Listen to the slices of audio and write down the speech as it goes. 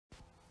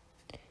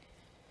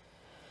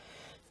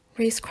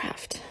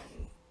Racecraft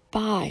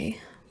by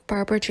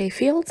Barbara J.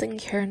 Fields and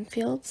Karen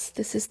Fields.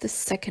 This is the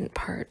second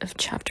part of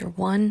chapter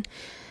 1.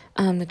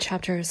 The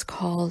chapter is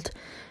called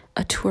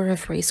A Tour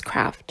of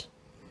Racecraft.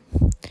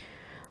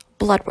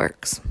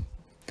 Bloodworks.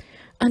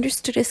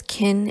 Understood as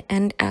kin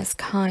and as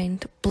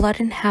kind, blood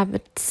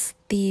inhabits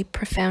the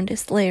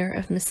profoundest layer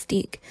of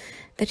mystique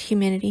that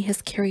humanity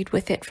has carried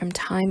with it from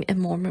time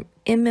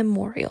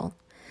immemorial.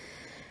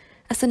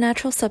 As a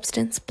natural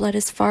substance, blood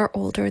is far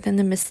older than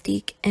the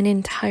mystique and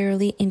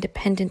entirely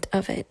independent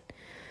of it.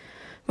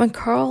 When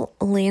Karl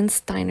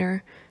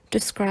Landsteiner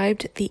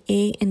described the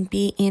A and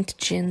B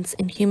antigens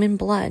in human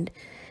blood,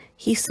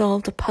 he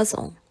solved a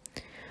puzzle: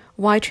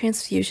 why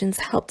transfusions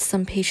helped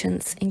some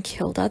patients and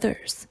killed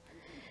others.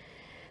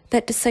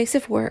 That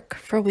decisive work,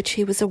 for which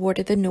he was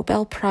awarded the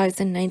Nobel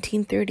Prize in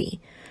 1930,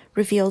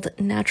 revealed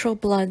natural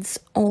blood's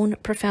own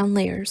profound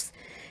layers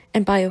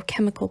and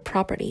biochemical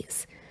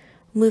properties,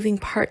 moving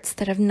parts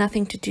that have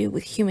nothing to do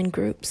with human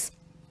groups.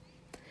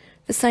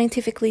 The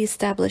scientifically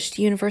established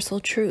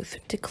universal truth,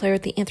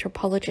 declared the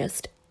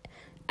anthropologist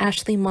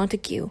Ashley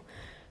Montagu,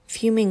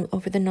 fuming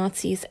over the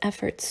Nazis'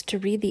 efforts to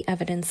read the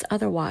evidence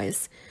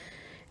otherwise,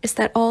 is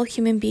that all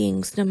human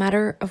beings, no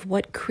matter of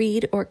what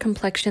creed or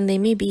complexion they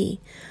may be,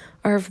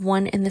 are of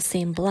one and the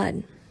same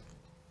blood.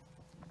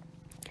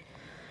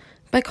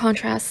 By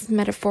contrast,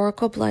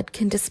 metaphorical blood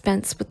can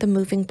dispense with the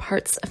moving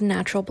parts of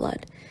natural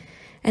blood,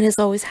 and has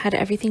always had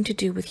everything to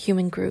do with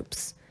human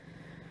groups.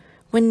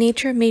 When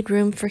nature made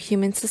room for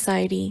human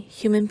society,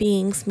 human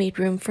beings made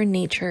room for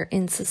nature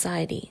in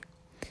society.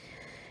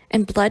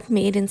 And blood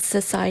made in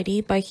society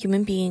by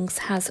human beings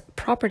has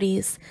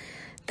properties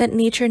that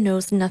nature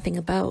knows nothing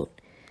about.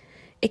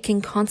 It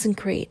can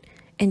consecrate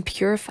and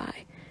purify.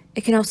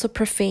 It can also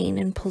profane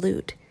and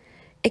pollute.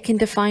 It can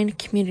define a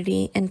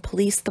community and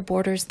police the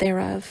borders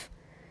thereof.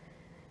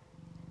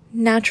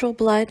 Natural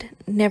blood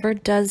never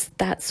does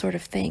that sort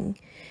of thing.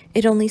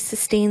 It only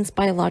sustains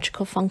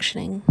biological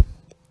functioning.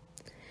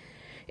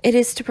 It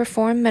is to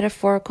perform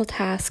metaphorical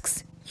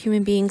tasks.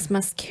 Human beings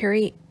must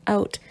carry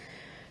out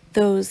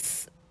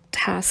those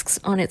tasks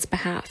on its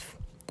behalf.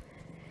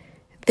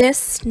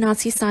 This,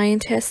 Nazi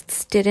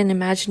scientists did in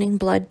imagining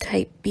blood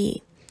type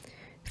B,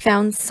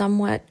 found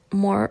somewhat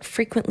more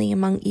frequently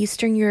among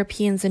Eastern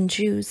Europeans and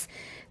Jews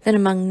than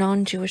among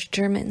non-Jewish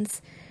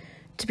Germans,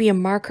 to be a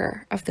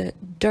marker of the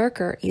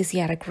darker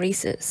Asiatic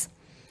races.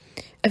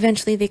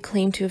 Eventually, they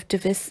claim to have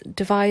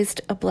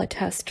devised a blood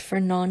test for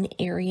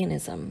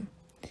non-Aryanism.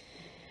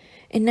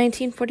 In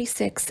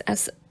 1946,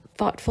 as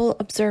thoughtful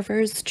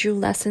observers drew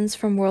lessons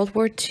from World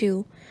War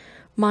II,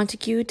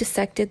 Montagu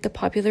dissected the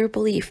popular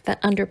belief that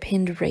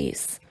underpinned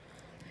race,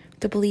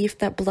 the belief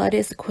that blood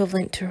is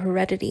equivalent to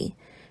heredity,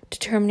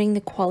 determining the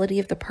quality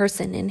of the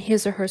person in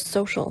his or her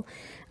social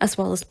as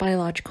well as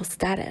biological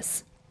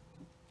status.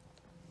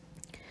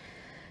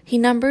 He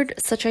numbered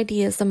such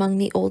ideas among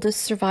the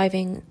oldest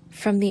surviving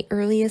from the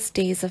earliest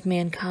days of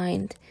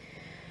mankind.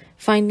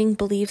 Finding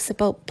beliefs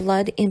about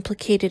blood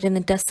implicated in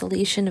the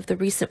desolation of the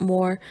recent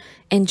war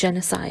and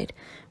genocide,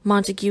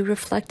 Montagu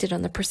reflected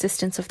on the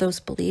persistence of those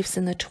beliefs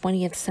in the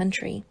 20th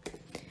century,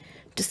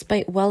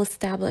 despite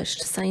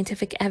well-established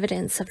scientific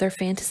evidence of their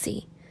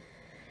fantasy.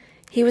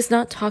 He was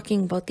not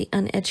talking about the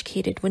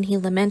uneducated when he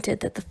lamented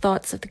that the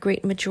thoughts of the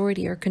great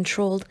majority are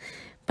controlled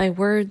by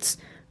words,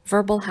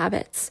 verbal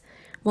habits,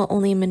 while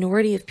only a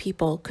minority of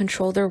people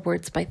control their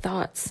words by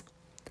thoughts.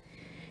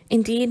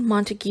 Indeed,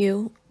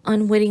 Montagu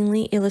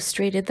unwittingly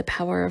illustrated the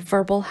power of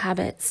verbal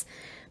habits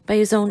by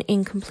his own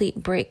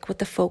incomplete break with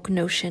the folk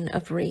notion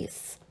of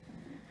race.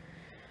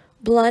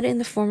 Blood in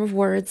the form of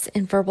words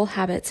and verbal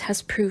habits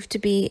has proved to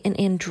be an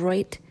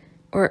adroit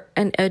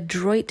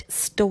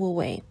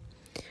stowaway.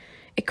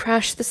 It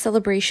crashed the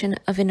celebration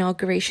of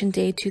Inauguration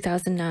Day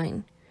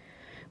 2009.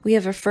 We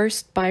have a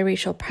first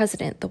biracial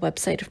president, the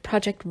website of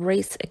Project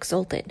Race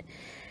exulted,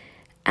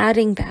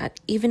 adding that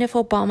even if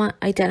Obama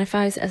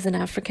identifies as an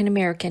African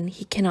American,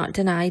 he cannot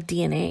deny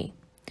DNA.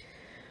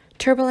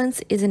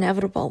 Turbulence is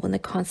inevitable when the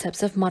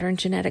concepts of modern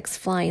genetics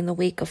fly in the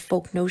wake of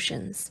folk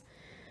notions.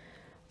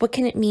 What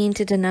can it mean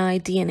to deny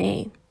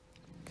DNA?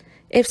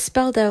 If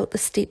spelled out, the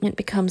statement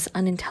becomes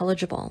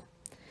unintelligible.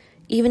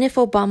 Even if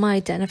Obama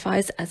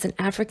identifies as an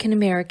African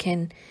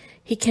American,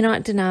 he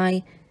cannot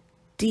deny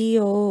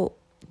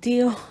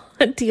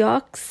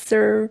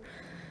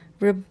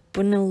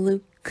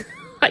deoxyribonucleic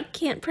I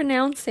can't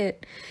pronounce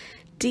it.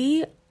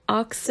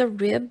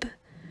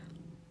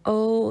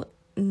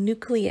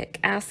 Deoxyribonucleic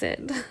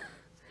acid.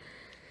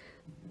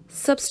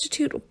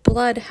 Substitute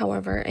blood,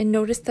 however, and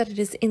notice that it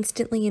is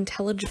instantly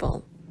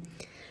intelligible.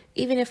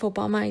 Even if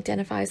Obama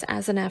identifies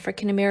as an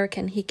African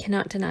American, he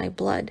cannot deny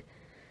blood.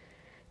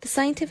 The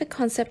scientific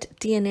concept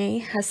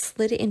DNA has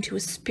slid into a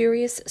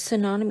spurious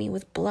synonymy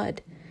with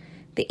blood,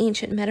 the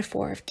ancient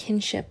metaphor of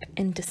kinship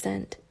and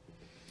descent.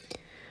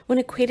 When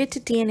equated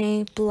to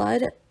DNA,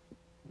 blood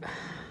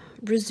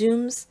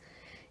resumes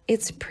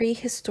its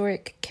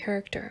prehistoric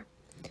character.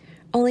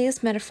 Only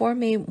as metaphor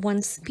may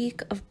one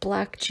speak of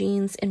black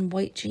genes and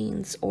white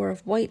genes, or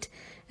of white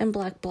and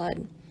black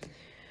blood.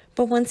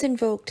 But once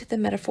invoked, the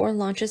metaphor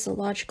launches a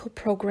logical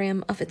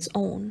program of its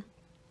own.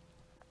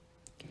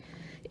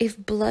 If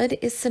blood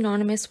is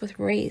synonymous with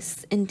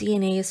race and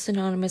DNA is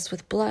synonymous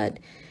with blood,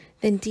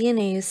 then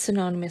DNA is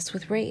synonymous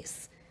with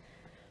race.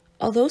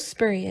 Although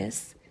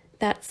spurious,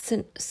 that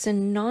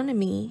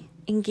synonymy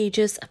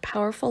engages a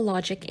powerful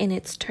logic in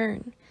its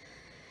turn.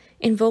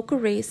 Invoke a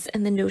race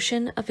and the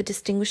notion of a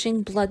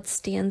distinguishing blood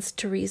stands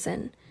to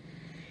reason.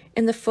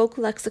 In the folk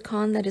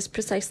lexicon, that is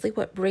precisely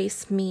what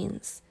race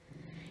means.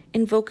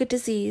 Invoke a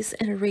disease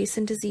and a race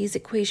and disease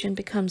equation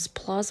becomes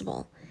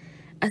plausible,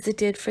 as it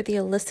did for the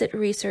illicit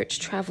research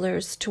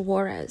travelers to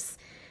Juarez,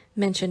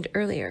 mentioned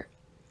earlier.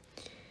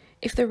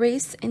 If the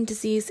race and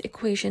disease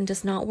equation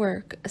does not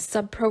work, a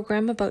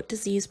subprogram about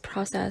disease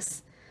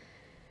process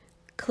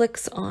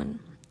clicks on,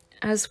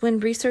 as when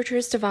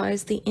researchers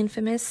devised the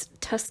infamous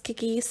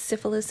Tuskegee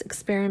syphilis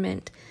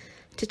experiment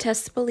to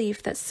test the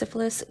belief that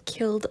syphilis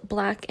killed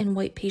black and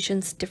white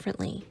patients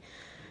differently,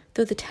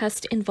 though the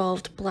test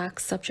involved black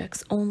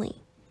subjects only.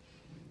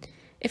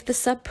 If the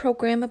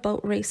subprogram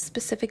about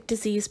race-specific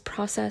disease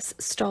process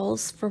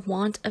stalls for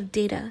want of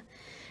data,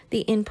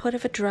 the input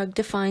of a drug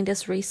defined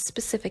as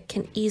race-specific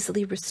can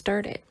easily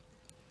restart it.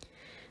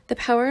 The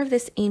power of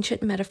this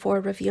ancient metaphor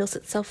reveals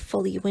itself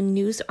fully when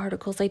news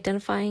articles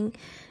identifying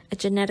a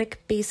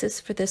genetic basis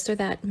for this or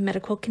that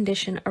medical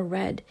condition are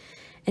read,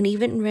 and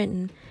even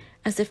written,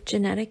 as if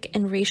genetic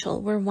and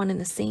racial were one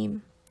and the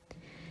same.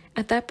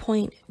 At that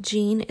point,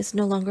 gene is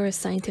no longer a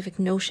scientific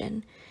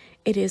notion.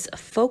 It is a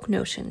folk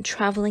notion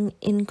traveling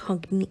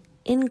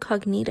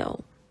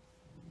incognito.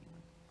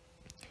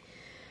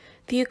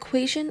 The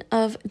equation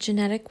of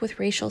genetic with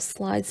racial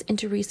slides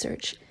into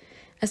research,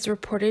 as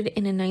reported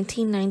in a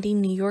 1990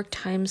 New York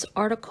Times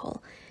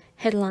article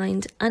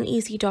headlined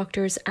 "Uneasy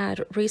Doctors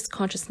Add Race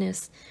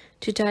Consciousness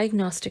to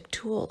Diagnostic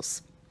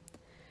Tools."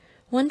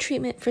 One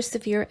treatment for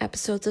severe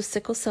episodes of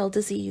sickle cell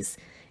disease,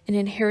 an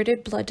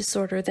inherited blood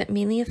disorder that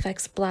mainly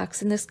affects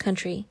blacks in this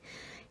country,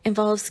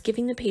 involves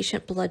giving the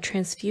patient blood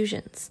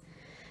transfusions.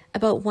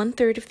 About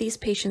 1/3 of these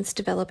patients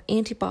develop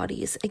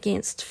antibodies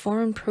against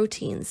foreign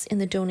proteins in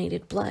the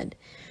donated blood,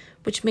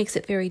 which makes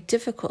it very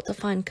difficult to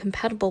find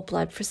compatible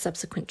blood for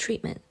subsequent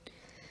treatment.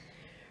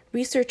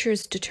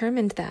 Researchers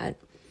determined that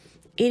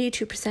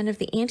 82% of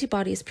the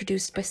antibodies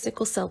produced by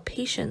sickle cell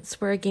patients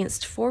were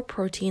against 4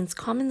 proteins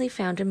commonly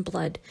found in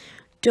blood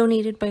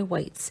donated by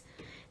whites,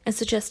 and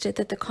suggested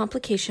that the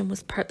complication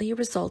was partly a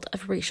result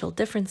of racial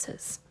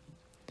differences.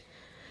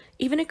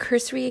 Even a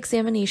cursory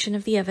examination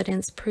of the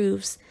evidence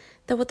proves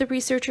that what the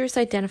researchers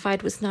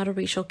identified was not a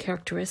racial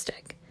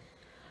characteristic.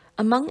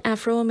 Among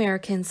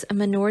Afro-Americans, a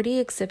minority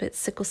exhibits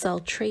sickle cell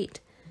trait.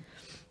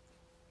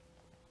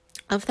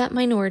 Of that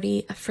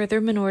minority, a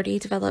further minority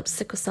develops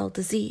sickle cell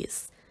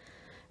disease.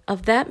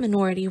 Of that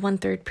minority,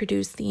 1/3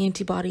 produced the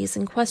antibodies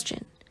in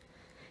question.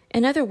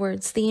 In other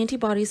words, the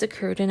antibodies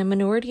occurred in a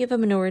minority of a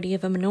minority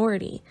of a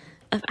minority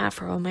of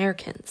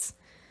Afro-Americans.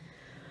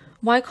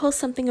 Why call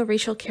something a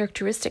racial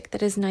characteristic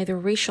that is neither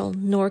racial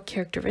nor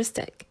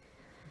characteristic?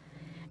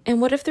 And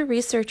what if the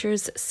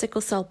researchers'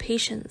 sickle cell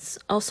patients,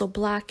 also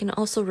black and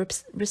also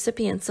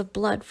recipients of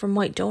blood from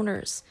white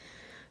donors,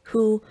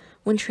 who,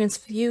 when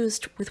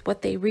transfused with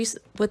what the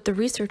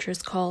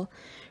researchers call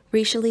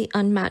racially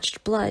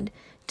unmatched blood,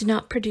 did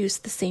not produce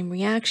the same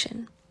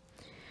reaction?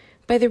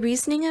 By the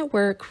reasoning at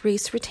work,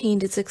 race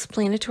retained its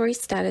explanatory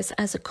status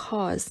as a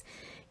cause,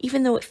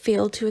 even though it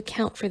failed to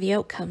account for the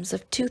outcomes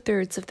of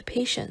 2/3 of the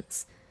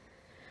patients.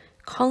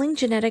 Calling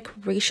genetics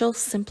racial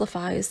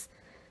simplifies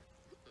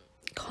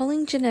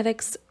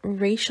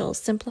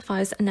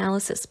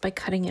analysis by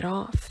cutting it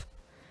off.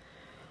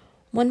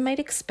 One might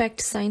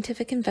expect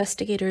scientific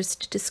investigators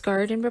to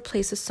discard and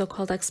replace a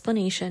so-called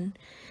explanation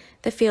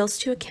that fails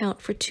to account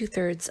for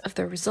 2/3 of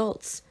their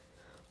results,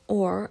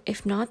 or,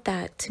 if not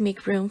that, to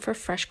make room for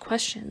fresh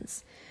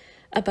questions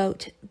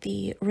about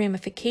the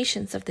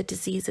ramifications of the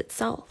disease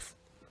itself,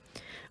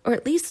 or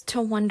at least to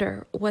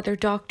wonder whether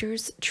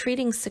doctors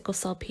treating sickle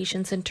cell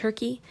patients in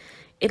Turkey,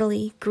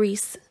 Italy,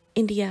 Greece,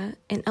 India,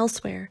 and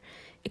elsewhere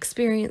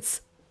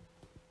experience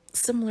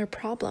similar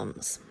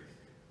problems.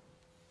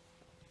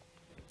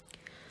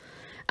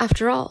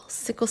 After all,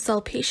 sickle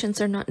cell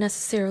patients are not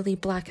necessarily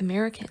Black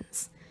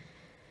Americans.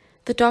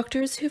 The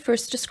doctors who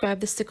first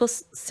described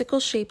the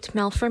sickle-shaped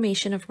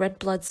malformation of red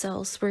blood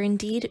cells were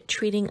indeed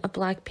treating a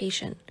Black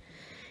patient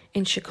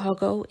in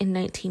Chicago in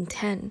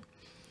 1910.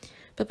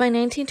 But by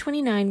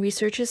 1929,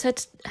 researchers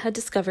had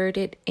discovered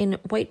it in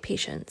white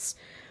patients,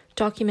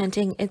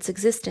 documenting its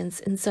existence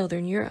in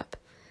Southern Europe.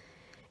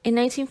 In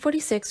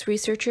 1946,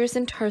 researchers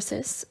in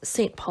Tarsus,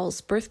 St.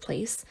 Paul's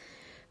birthplace,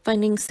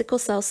 finding sickle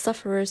cell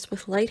sufferers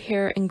with light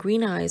hair and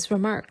green eyes,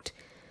 remarked,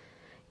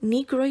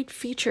 "Negroid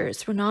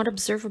features were not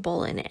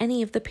observable in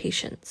any of the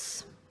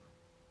patients."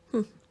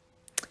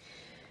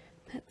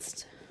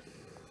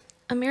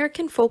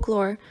 American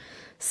folklore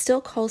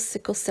still calls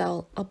sickle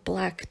cell a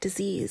black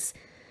disease.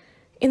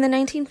 In the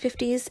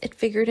 1950s, it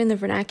figured in the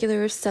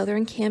vernacular of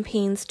Southern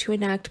campaigns to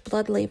enact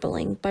blood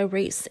labeling by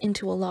race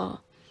into a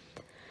law.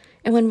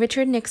 And when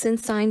Richard Nixon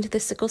signed the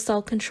Sickle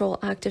Cell Control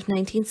Act of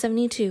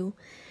 1972,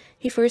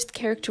 he first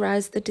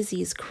characterized the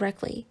disease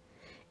correctly: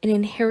 an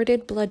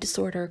inherited blood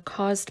disorder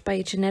caused by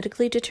a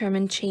genetically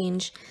determined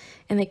change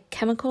in the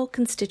chemical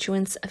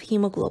constituents of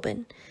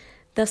hemoglobin,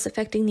 thus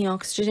affecting the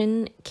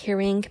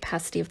oxygen-carrying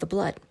capacity of the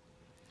blood.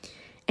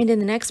 And in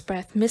the next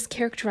breath,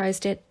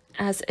 mischaracterized it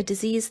as a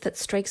disease that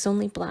strikes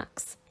only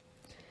blacks.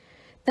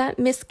 That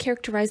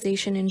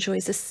mischaracterization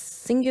enjoys a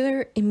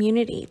singular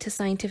immunity to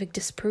scientific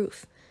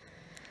disproof.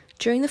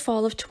 During the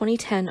fall of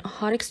 2010, a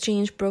hot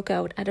exchange broke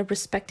out at a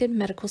respected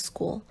medical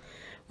school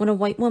when a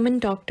white woman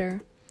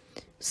doctor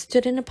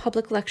stood in a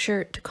public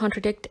lecture to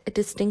contradict a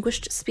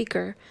distinguished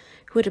speaker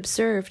who had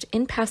observed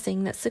in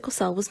passing that sickle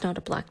cell was not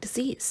a black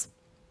disease.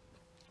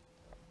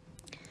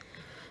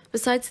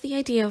 Besides the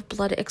idea of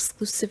blood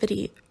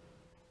exclusivity,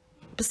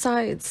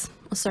 besides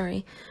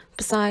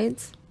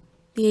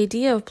the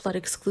idea of blood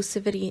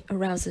exclusivity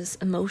arouses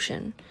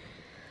emotion.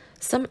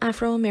 Some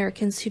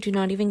Afro-Americans who do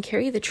not even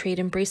carry the trait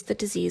embrace the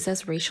disease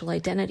as racial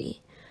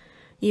identity.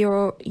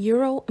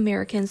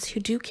 Euro-Americans who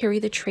do carry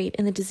the trait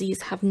and the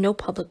disease have no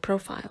public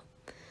profile.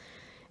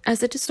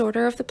 As a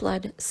disorder of the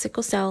blood,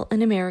 sickle cell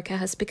in America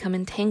has become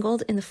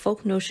entangled in the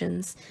folk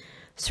notions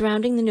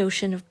surrounding the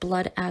notion of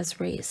blood as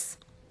race.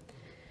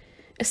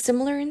 A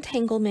similar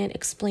entanglement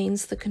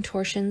explains the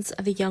contortions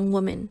of a young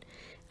woman,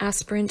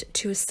 aspirant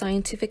to a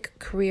scientific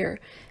career,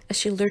 as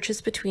she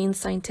lurches between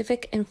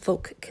scientific and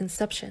folk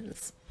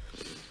conceptions.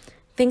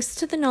 Thanks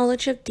to the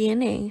knowledge of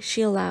DNA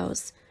she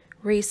allows,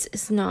 race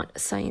is not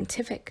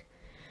scientific,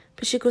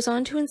 but she goes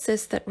on to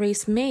insist that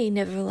race may,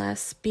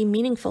 nevertheless, be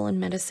meaningful in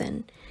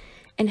medicine,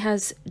 and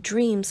has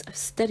dreams of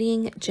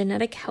studying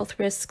genetic health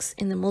risks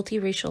in the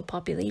multiracial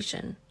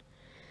population.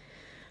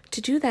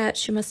 To do that,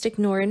 she must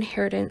ignore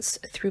inheritance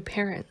through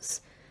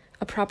parents,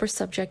 a proper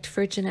subject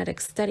for genetic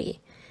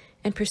study,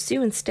 and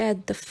pursue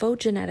instead the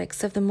faux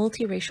genetics of the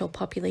multiracial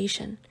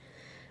population,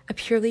 a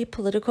purely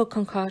political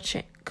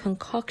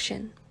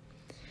concoction.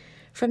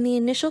 From the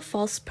initial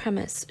false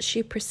premise,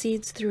 she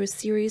proceeds through a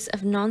series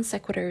of non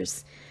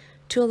sequiturs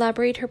to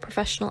elaborate her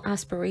professional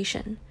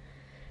aspiration,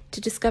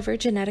 to discover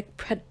genetic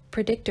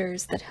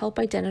predictors that help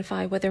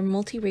identify whether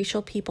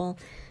multiracial people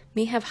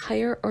may have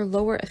higher or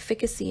lower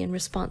efficacy in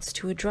response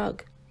to a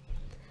drug.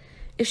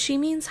 If she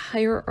means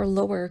higher or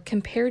lower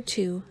compared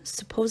to,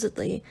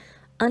 supposedly,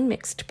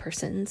 unmixed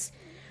persons,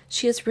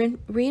 she has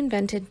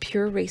reinvented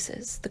pure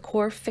races, the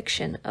core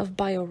fiction of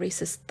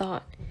bio-racist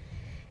thought,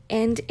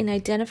 and in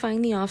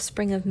identifying the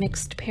offspring of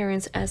mixed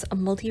parents as a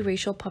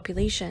multiracial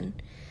population,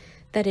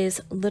 that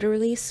is,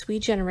 literally sui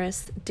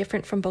generis,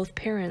 different from both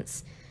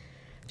parents,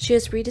 she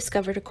has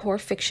rediscovered a core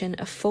fiction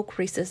of folk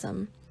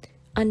racism,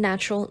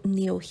 unnatural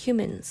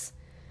neo-humans.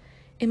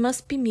 It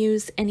must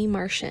bemuse any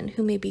Martian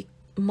who may be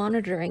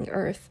monitoring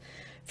Earth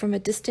from a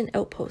distant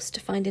outpost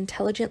to find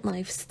intelligent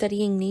life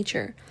studying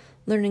nature,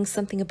 learning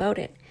something about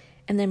it,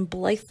 and then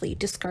blithely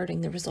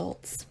discarding the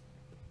results.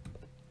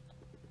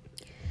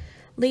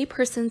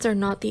 Laypersons are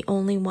not the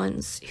only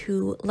ones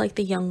who, like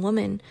the young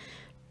woman,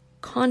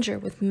 conjure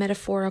with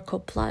metaphorical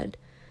blood.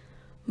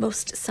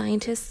 Most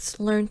scientists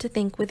learn to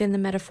think within the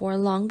metaphor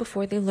long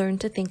before they learn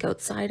to think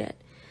outside it.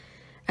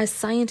 As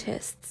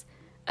scientists,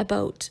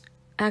 about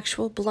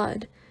actual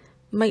blood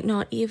might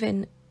not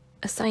even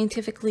a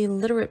scientifically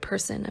literate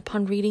person,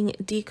 upon reading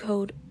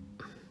Decode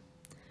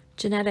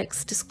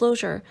Genetics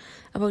disclosure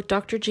about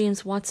Dr.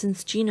 James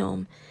Watson's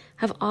genome,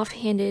 have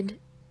offhanded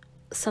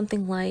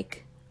something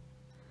like,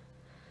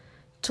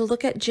 "To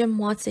look at Jim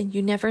Watson,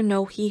 you never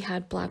know he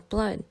had black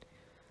blood."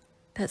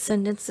 That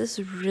sentence is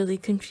really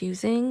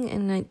confusing,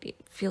 and I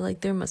feel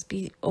like there must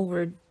be a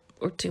word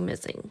or two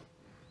missing.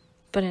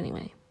 But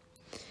anyway.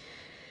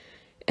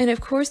 And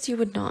of course you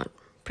would not.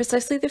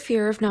 Precisely the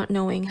fear of not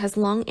knowing has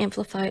long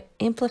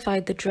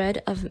amplified the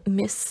dread of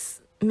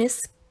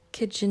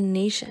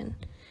miscegenation,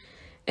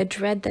 a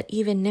dread that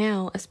even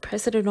now, as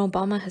President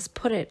Obama has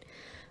put it,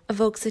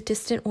 evokes a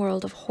distant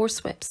world of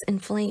horsewhips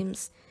and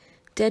flames,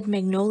 dead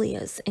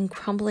magnolias and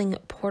crumbling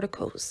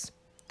porticos.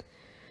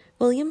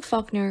 William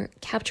Faulkner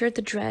captured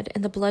the dread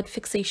and the blood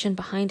fixation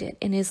behind it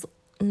in his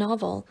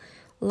novel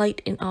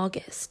Light in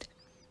August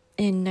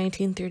in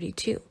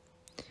 1932.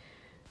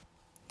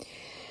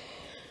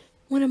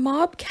 When a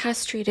mob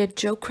castrated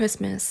Joe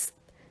Christmas,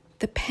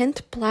 the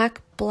pent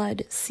black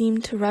blood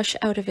seemed to rush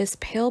out of his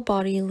pale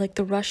body like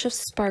the rush of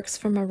sparks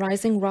from a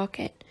rising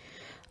rocket.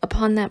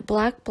 Upon that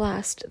black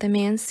blast, the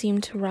man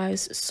seemed to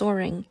rise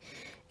soaring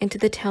into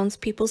the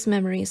townspeople's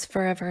memories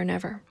forever and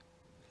ever.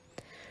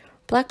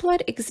 Black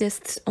blood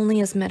exists only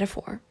as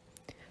metaphor.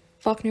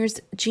 Faulkner's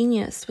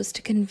genius was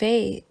to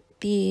convey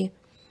the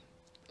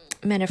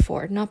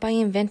metaphor, not by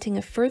inventing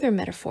a further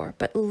metaphor,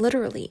 but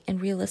literally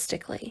and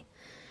realistically.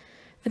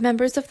 The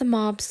members of the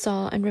mob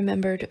saw and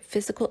remembered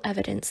physical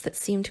evidence that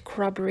seemed to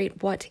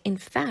corroborate what, in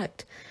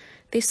fact,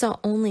 they saw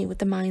only with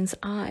the mind's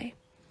eye.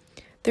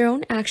 Their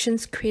own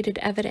actions created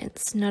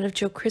evidence, not of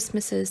Joe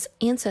Christmas's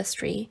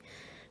ancestry,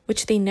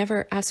 which they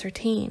never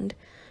ascertained,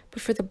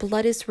 but for the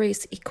blood is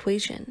race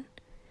equation.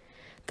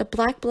 The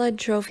black blood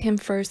drove him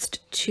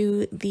first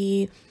to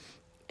the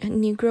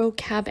Negro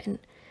cabin,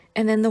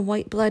 and then the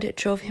white blood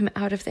drove him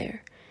out of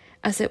there,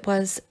 as it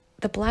was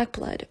the black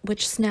blood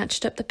which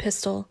snatched up the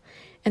pistol,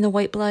 and the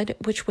white blood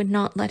which would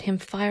not let him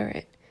fire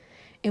it.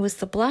 It was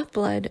the black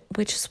blood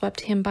which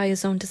swept him by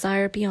his own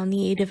desire beyond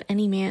the aid of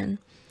any man,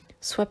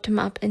 swept him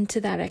up into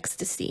that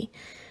ecstasy,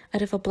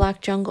 out of a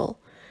black jungle,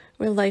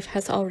 where life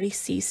has already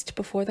ceased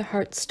before the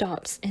heart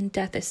stops and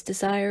death is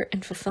desire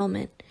and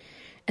fulfillment,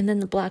 and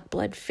then the black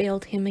blood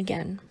failed him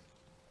again.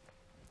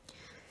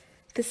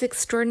 This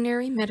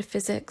extraordinary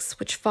metaphysics,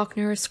 which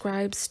Faulkner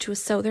ascribes to a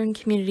Southern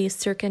community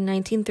circa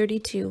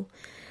 1932,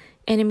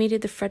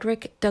 animated the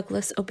Frederick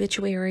Douglass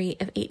obituary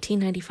of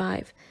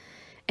 1895,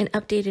 and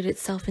updated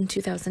itself in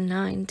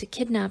 2009 to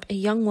kidnap a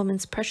young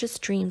woman's precious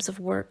dreams of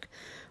work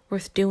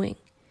worth doing.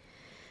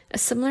 A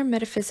similar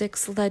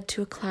metaphysics led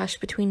to a clash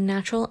between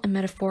natural and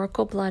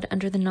metaphorical blood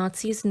under the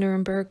Nazis'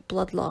 Nuremberg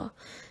blood law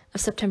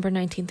of September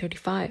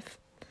 1935.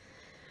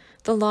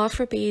 The law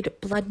forbade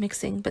blood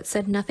mixing but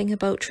said nothing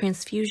about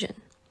transfusion.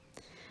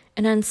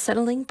 An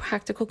unsettling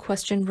practical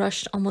question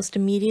rushed almost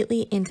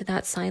immediately into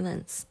that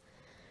silence.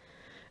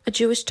 A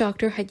Jewish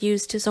doctor had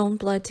used his own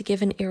blood to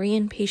give an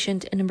Aryan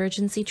patient an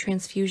emergency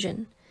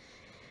transfusion.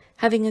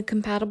 Having a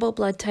compatible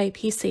blood type,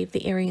 he saved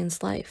the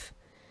Aryan's life.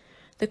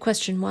 The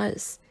question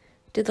was,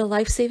 did the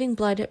life-saving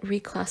blood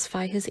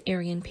reclassify his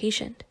Aryan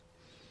patient?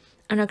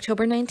 On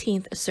October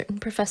 19th, a certain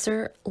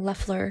Professor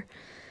Loeffler,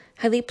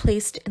 highly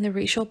placed in the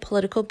Racial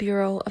Political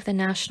Bureau of the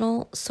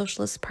National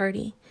Socialist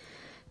Party,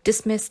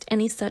 dismissed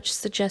any such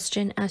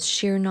suggestion as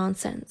sheer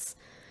nonsense,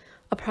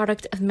 a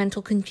product of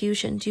mental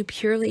confusion due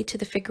purely to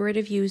the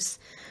figurative use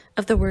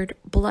of the word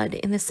blood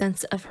in the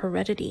sense of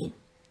heredity.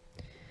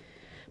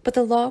 But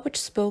the law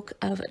which spoke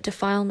of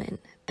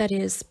defilement, that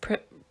is,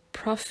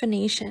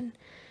 profanation,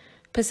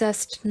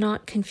 possessed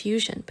not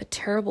confusion, but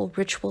terrible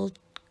ritual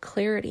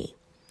clarity.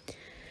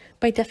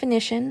 By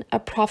definition, a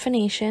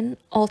profanation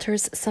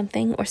alters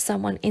something or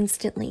someone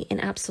instantly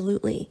and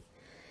absolutely.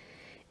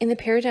 In the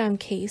paradigm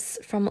case,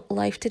 from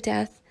life to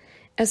death,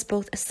 as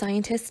both a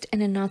scientist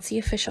and a Nazi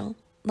official,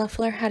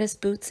 Loeffler had his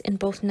boots in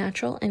both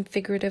natural and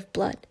figurative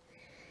blood.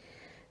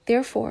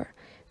 Therefore,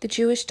 the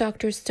Jewish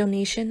doctor's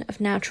donation of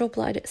natural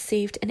blood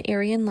saved an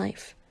Aryan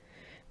life,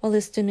 while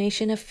his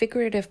donation of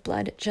figurative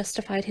blood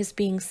justified his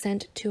being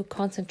sent to a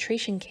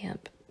concentration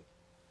camp.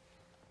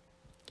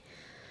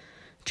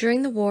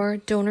 During the war,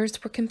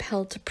 donors were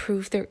compelled to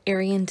prove their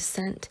Aryan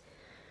descent.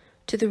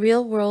 To the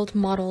real-world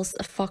models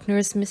of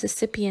Faulkner's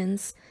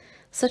Mississippians,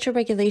 such a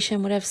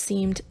regulation would have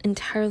seemed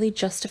entirely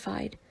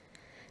justified,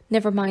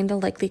 never mind the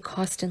likely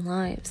cost in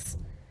lives.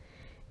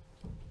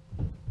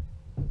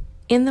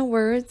 In the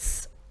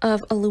words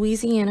of a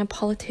Louisiana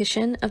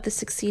politician of the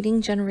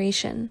succeeding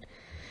generation,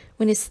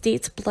 when his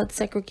state's blood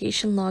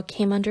segregation law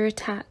came under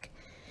attack,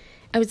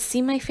 I would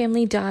see my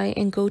family die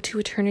and go to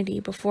eternity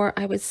before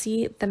I would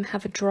see them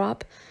have a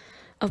drop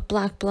of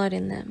black blood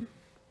in them.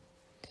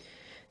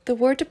 The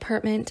War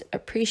Department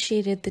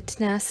appreciated the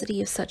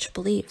tenacity of such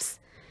beliefs.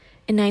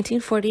 In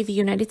 1940, the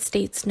United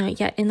States,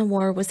 not yet in the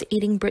war, was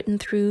aiding Britain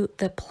through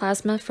the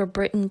Plasma for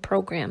Britain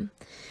program,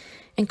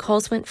 and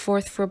calls went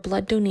forth for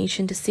blood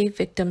donation to save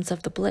victims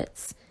of the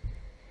Blitz.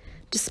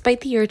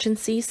 Despite the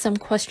urgency, some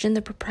questioned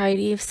the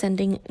propriety of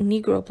sending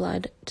Negro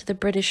blood to the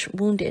British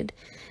wounded,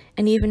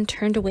 and even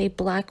turned away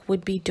black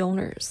would-be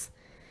donors.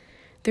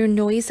 Their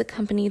noise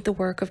accompanied the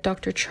work of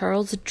Dr.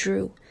 Charles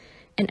Drew,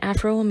 an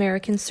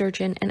Afro-American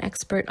surgeon and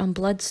expert on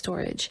blood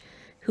storage,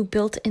 who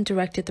built and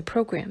directed the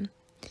program.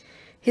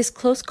 His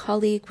close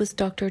colleague was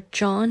Dr.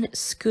 John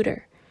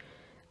Scooter,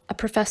 a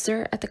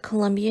professor at the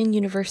Columbia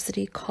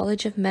University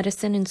College of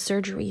Medicine and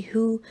Surgery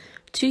who,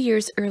 2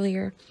 years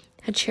earlier,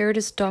 had chaired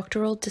his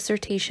doctoral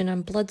dissertation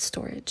on blood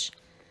storage.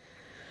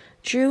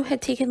 Drew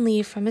had taken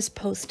leave from his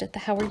post at the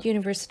Howard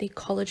University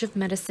College of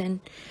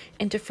Medicine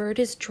and deferred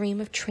his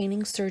dream of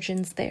training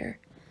surgeons there.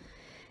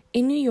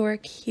 In New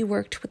York, he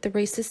worked with the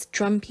racist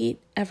drumbeat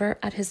ever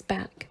at his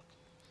back.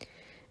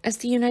 As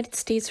the United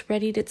States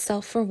readied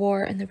itself for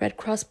war and the Red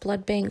Cross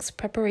blood bank's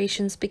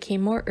preparations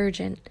became more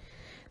urgent,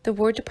 the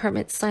War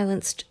Department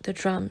silenced the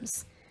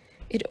drums.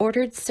 It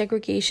ordered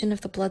segregation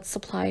of the blood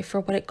supply for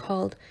what it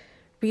called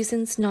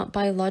reasons not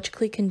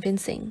biologically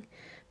convincing,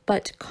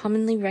 but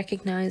commonly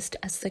recognized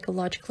as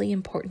psychologically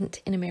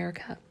important in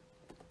America.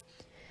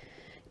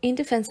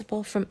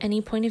 Indefensible from any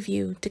point of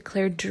view,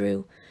 declared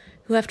Drew,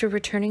 who after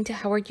returning to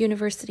Howard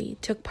University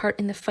took part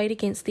in the fight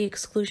against the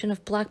exclusion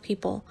of black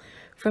people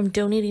from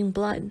donating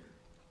blood.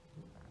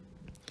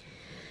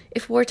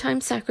 If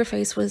wartime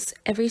sacrifice was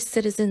every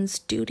citizen's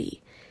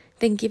duty,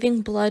 then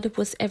giving blood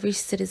was every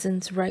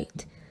citizen's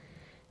right.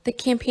 The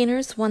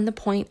campaigners won the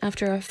point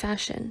after a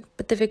fashion,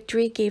 but the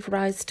victory gave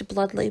rise to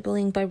blood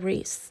labeling by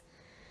race.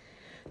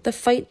 The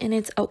fight and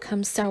its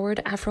outcome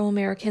soured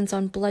Afro-Americans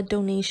on blood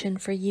donation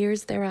for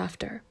years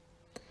thereafter.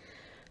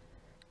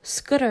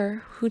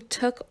 Scooter, who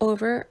took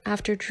over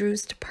after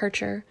Drew's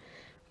departure,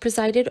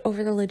 presided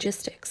over the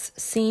logistics,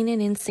 sane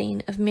and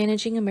insane, of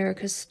managing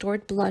America's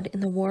stored blood in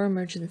the war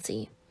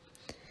emergency.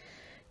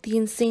 The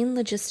insane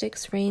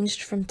logistics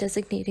ranged from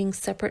designating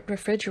separate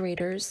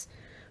refrigerators,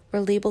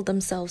 or labeled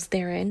themselves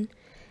therein,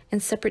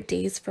 and separate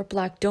days for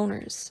black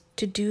donors.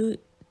 Do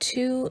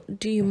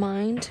you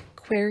mind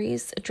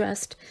queries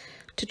addressed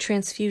to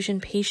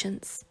transfusion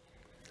patients.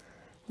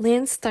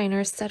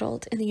 Landsteiner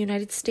settled in the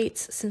United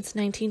States since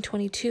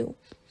 1922.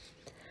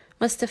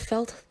 Must have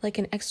felt like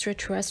an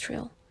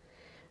extraterrestrial.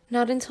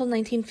 Not until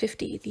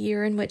 1950, the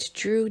year in which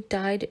Drew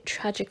died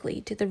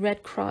tragically, did the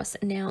Red Cross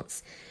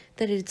announce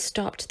that it had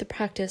stopped the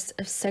practice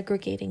of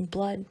segregating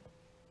blood.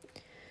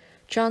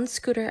 John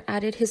Scudder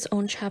added his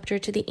own chapter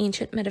to the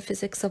ancient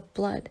metaphysics of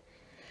blood.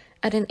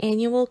 At an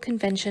annual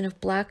convention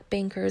of black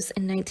bankers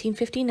in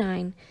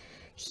 1959,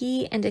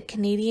 he and a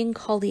Canadian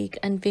colleague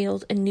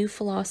unveiled a new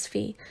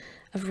philosophy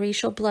of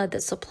racial blood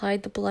that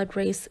supplied the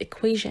blood-race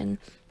equation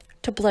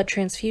to blood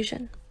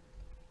transfusion.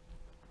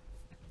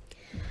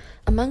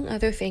 Among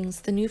other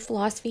things, the new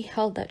philosophy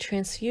held that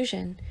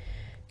transfusion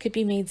could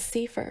be made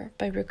safer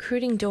by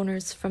recruiting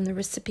donors from the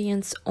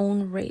recipient's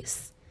own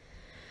race.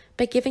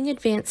 By giving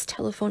advanced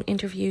telephone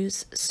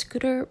interviews,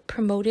 Scudder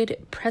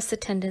promoted press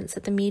attendance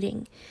at the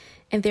meeting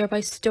and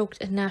thereby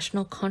stoked a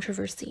national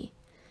controversy.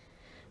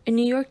 A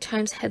New York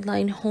Times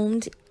headline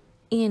homed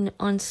in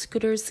on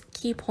Scudder's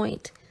key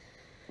point.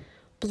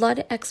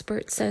 Blood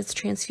expert says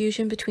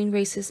transfusion between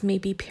races may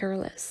be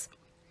perilous.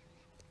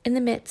 In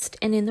the midst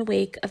and in the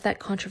wake of that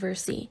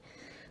controversy,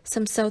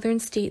 some southern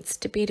states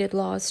debated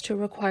laws to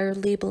require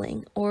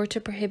labeling or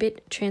to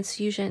prohibit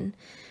transfusion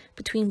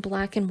between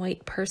black and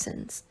white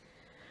persons.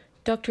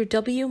 Dr.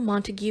 W.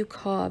 Montague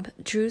Cobb,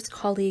 Drew's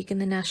colleague in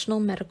the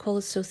National Medical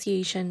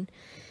Association,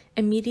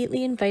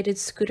 immediately invited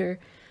Scudder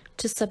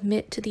to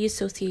submit to the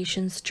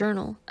association's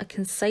journal a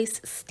concise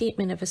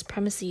statement of his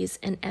premises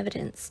and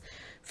evidence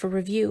for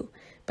review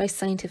by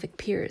scientific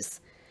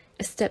peers,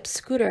 a step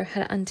Scudder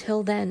had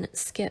until then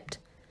skipped.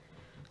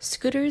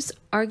 Scudder's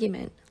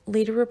argument,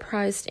 later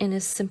reprised in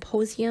his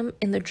symposium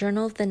in the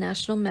Journal of the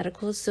National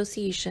Medical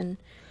Association,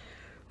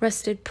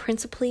 rested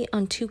principally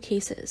on two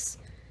cases.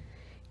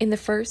 In the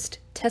first,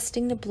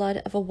 testing the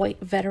blood of a white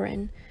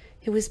veteran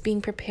who was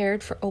being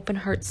prepared for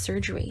open-heart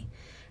surgery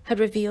had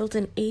revealed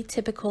an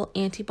atypical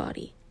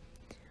antibody.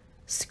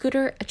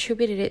 Scudder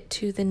attributed it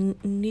to the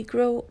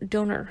Negro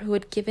donor who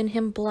had given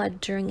him blood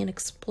during an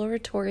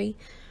exploratory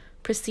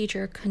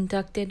procedure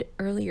conducted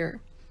earlier.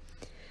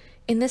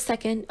 In the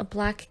second, a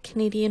black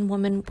Canadian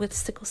woman with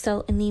sickle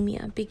cell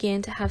anemia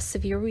began to have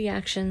severe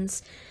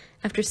reactions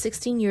after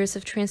 16 years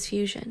of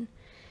transfusion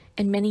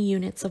and many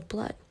units of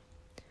blood.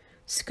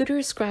 Scudder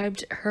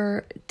ascribed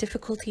her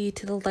difficulty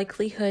to the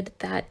likelihood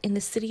that in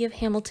the city of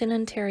Hamilton,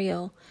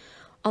 Ontario,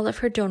 all of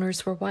her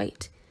donors were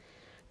white.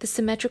 The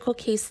symmetrical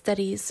case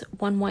studies,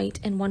 one white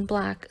and one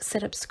black,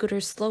 set up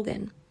Scudder's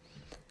slogan,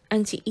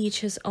 "Unto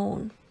each his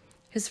own,"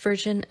 his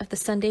version of the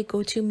Sunday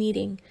go-to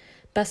meeting,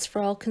 best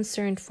for all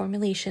concerned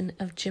formulation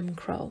of Jim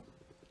Crow.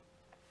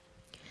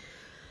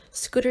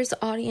 Scudder's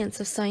audience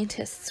of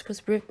scientists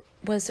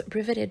was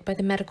riveted by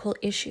the medical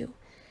issue,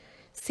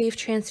 safe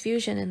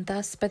transfusion, and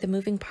thus by the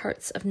moving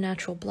parts of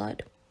natural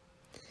blood.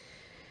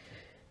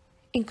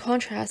 In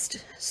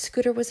contrast,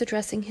 Scudder was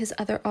addressing his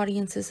other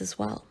audiences as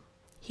well.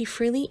 He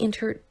freely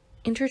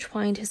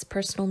intertwined his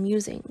personal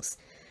musings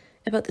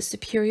about the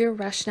superior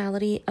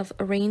rationality of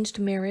arranged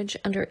marriage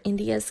under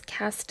India's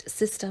caste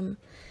system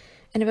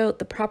and about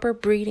the proper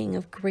breeding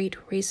of great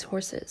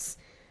racehorses,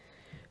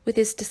 with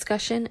his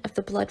discussion of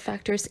the blood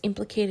factors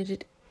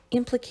implicated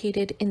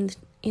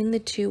in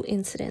the two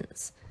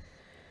incidents.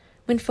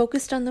 When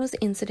focused on those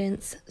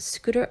incidents,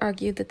 Scudder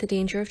argued that the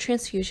danger of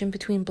transfusion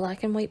between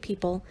black and white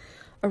people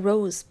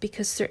arose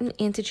because certain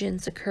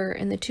antigens occur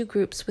in the two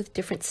groups with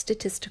different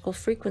statistical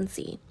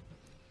frequency.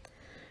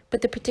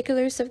 But the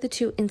particulars of the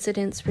two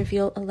incidents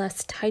reveal a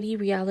less tidy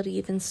reality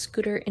than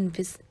Scudder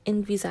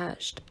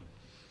envisaged.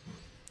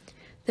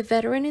 The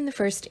veteran in the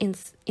first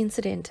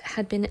incident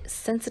had been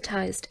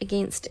sensitized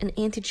against an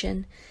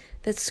antigen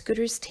that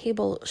Scudder's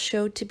table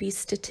showed to be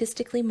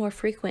statistically more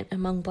frequent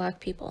among black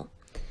people,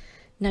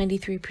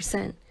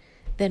 93%,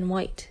 than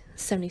white,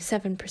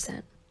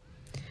 77%.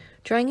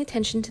 Drawing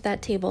attention to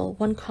that table,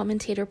 one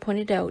commentator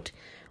pointed out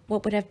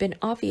what would have been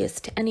obvious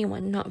to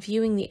anyone not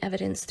viewing the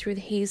evidence through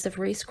the haze of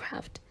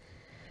Racecraft,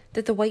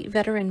 that the white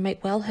veteran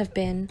might well have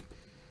been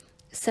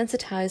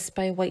sensitized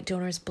by a white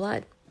donor's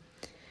blood.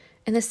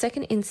 In the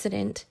second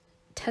incident,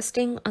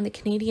 testing on the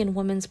Canadian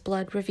woman's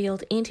blood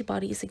revealed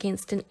antibodies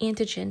against an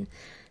antigen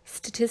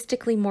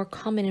statistically more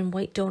common in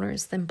white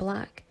donors than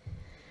black.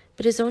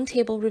 But his own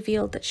table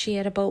revealed that she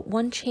had about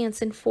 1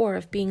 chance in 4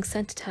 of being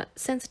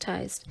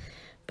sensitized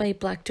by a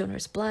black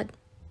donor's blood.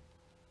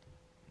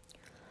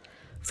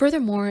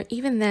 Furthermore,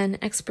 even then,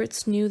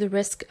 experts knew the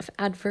risk of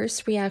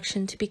adverse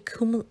reaction to be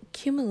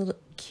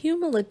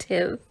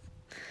cumulative,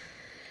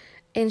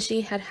 and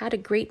she had had a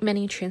great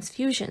many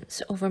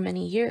transfusions over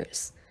many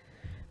years.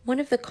 One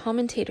of the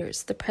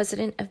commentators, the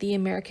president of the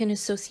American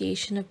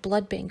Association of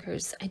Blood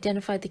Bankers,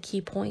 identified the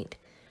key point.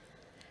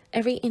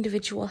 Every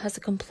individual has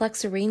a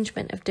complex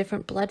arrangement of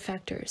different blood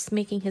factors,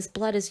 making his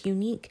blood as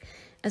unique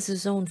as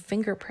his own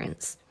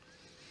fingerprints.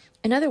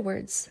 In other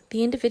words,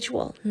 the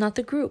individual, not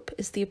the group,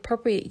 is the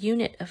appropriate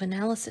unit of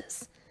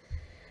analysis.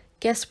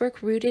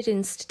 Guesswork rooted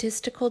in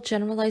statistical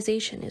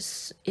generalization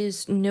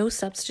is no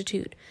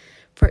substitute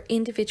for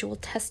individual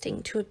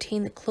testing to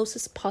obtain the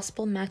closest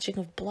possible matching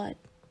of blood.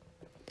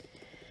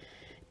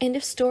 End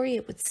of story,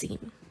 it would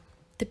seem.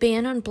 The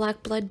ban on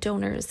black blood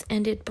donors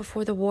ended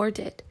before the war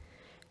did.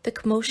 The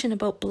commotion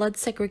about blood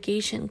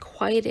segregation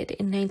quieted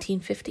in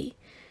 1950,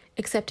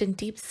 except in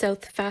deep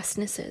South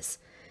fastnesses,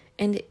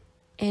 and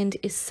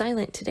is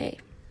silent today.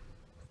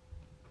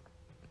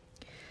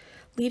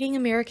 Leading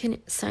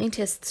American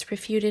scientists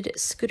refuted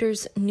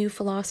Scudder's new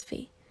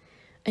philosophy.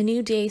 A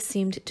new day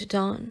seemed to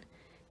dawn,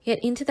 yet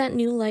into that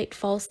new light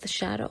falls the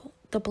shadow.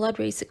 The blood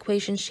race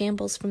equation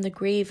shambles from the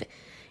grave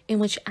in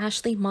which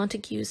Ashley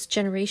Montague's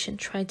generation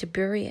tried to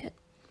bury it.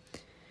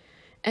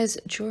 As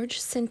George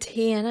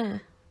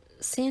Santayana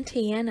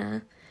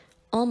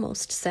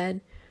almost said,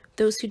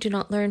 those who do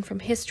not learn from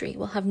history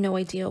will have no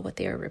idea what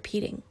they are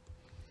repeating.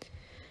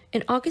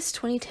 In August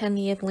 2010,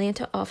 the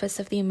Atlanta office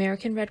of the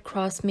American Red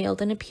Cross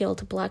mailed an appeal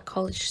to Black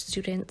college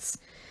students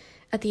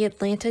at the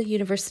Atlanta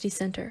University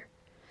Center.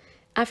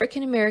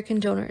 African American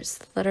donors,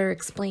 the letter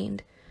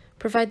explained,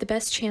 provide the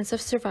best chance of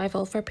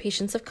survival for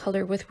patients of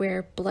color with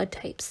rare blood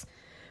types,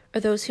 or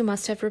those who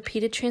must have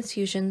repeated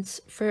transfusions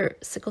for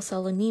sickle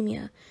cell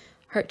anemia,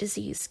 heart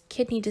disease,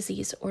 kidney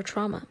disease, or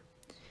trauma.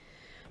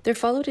 There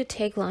followed a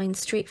tagline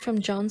straight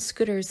from John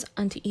Scudder's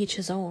Unto Each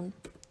His Own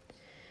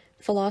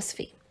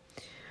philosophy.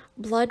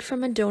 Blood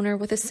from a donor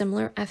with a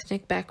similar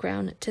ethnic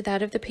background to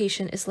that of the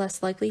patient is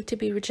less likely to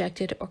be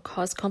rejected or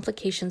cause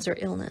complications or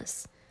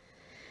illness.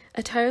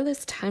 A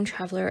tireless time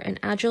traveler and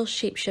agile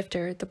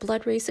shapeshifter, the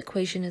blood race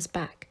equation is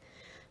back,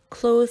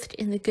 clothed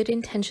in the good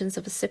intentions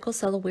of a Sickle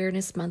Cell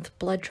Awareness Month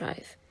blood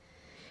drive.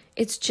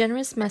 Its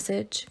generous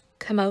message,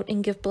 come out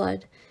and give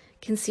blood,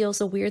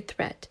 conceals a weird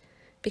threat,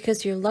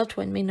 because your loved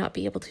one may not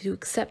be able to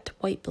accept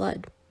white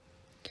blood.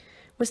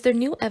 Was there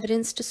new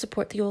evidence to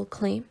support the old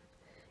claim?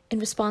 In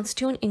response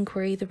to an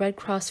inquiry, the Red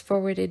Cross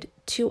forwarded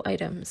 2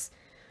 items.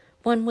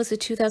 One was a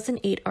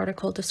 2008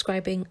 article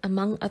describing,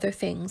 among other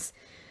things,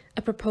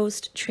 a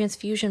proposed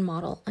transfusion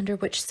model under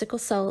which sickle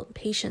cell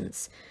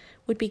patients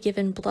would be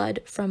given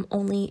blood from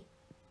only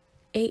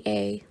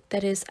AA,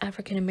 that is,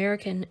 African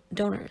American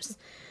donors,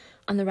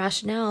 on the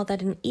rationale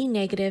that an E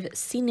negative,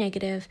 C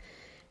negative,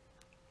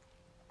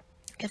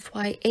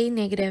 FYA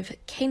negative,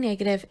 K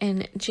negative,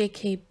 and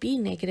JKB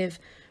negative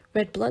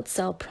red blood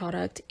cell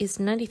product is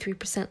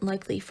 93%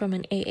 likely from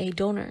an AA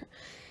donor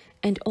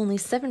and only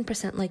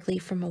 7% likely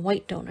from a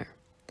white donor.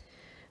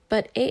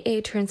 But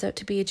AA turns out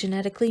to be a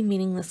genetically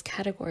meaningless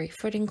category,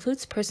 for it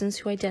includes persons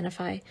who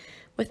identify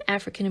with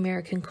African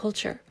American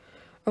culture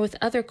or with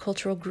other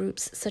cultural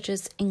groups such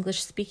as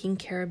English-speaking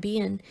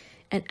Caribbean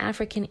and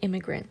African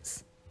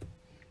immigrants.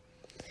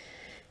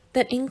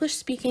 That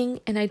English-speaking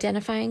and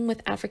identifying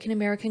with African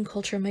American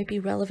culture might be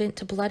relevant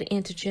to blood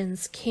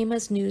antigens came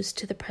as news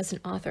to the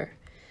present author.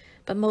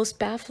 But most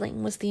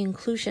baffling was the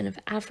inclusion of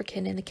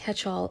African in the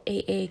catch-all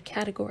AA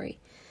category,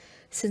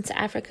 since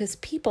Africa's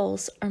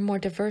peoples are more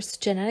diverse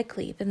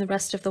genetically than the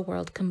rest of the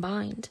world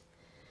combined.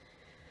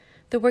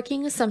 The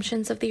working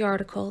assumptions of the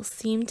article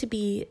seem to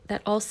be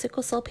that all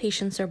sickle cell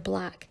patients are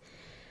Black,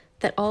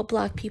 that all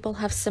Black people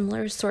have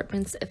similar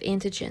assortments of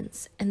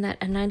antigens, and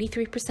that a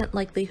 93%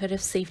 likelihood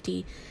of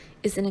safety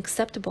is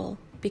unacceptable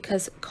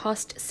because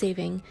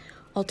cost-saving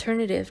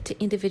alternative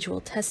to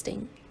individual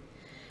testing.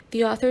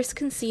 The authors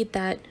concede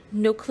that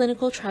no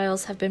clinical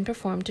trials have been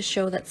performed to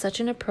show that such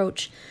an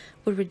approach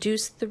would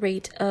reduce the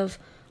rate of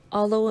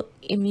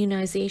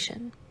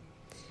alloimmunization.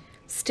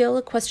 Still,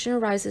 a question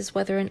arises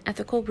whether an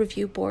ethical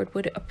review board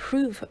would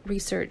approve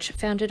research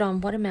founded on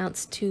what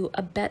amounts to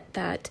a bet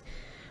that,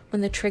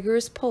 when the trigger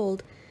is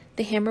pulled,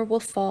 the hammer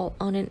will fall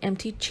on an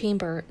empty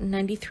chamber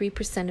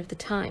 93% of the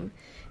time,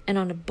 and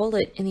on a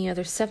bullet in the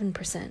other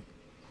 7%.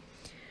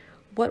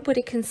 What would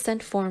a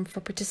consent form for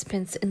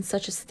participants in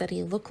such a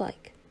study look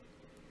like?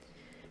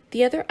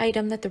 The other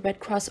item that the Red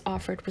Cross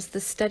offered was the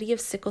study of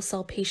sickle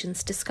cell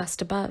patients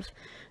discussed above,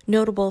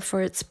 notable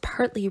for its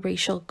partly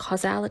racial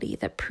causality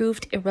that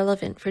proved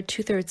irrelevant for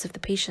 2/3 of the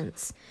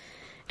patients,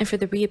 and for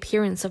the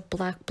reappearance of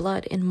Black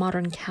blood in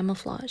modern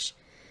camouflage.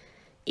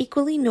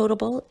 Equally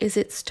notable is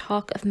its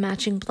talk of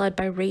matching blood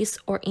by race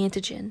or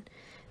antigen,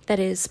 that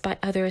is, by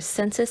either a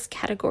census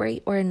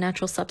category or a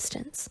natural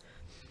substance.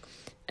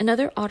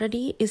 Another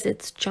oddity is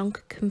its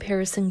junk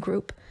comparison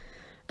group,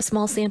 a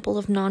small sample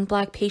of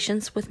non-Black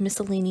patients with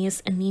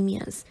miscellaneous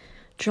anemias,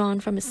 drawn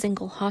from a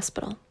single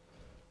hospital.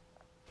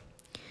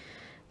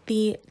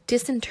 The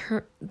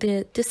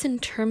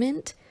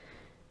disinterment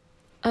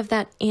of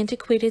that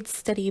antiquated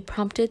study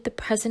prompted the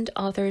present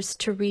authors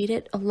to read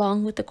it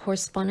along with the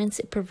correspondence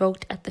it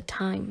provoked at the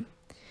time.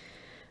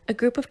 A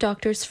group of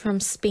doctors from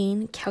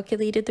Spain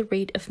calculated the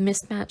rate of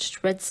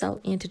mismatched red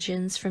cell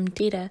antigens from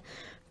data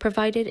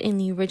provided in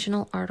the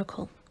original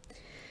article.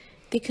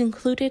 They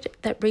concluded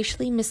that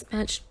racially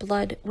mismatched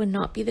blood would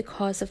not be the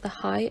cause of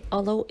the high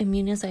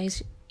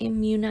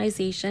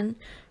alloimmunization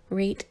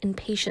rate in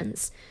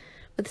patients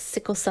with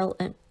sickle cell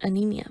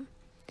anemia.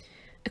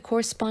 A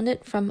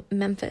correspondent from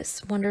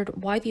Memphis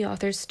wondered why the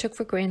authors took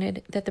for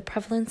granted that the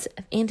prevalence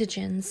of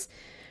antigens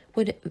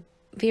would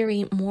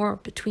vary more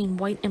between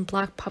white and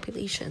black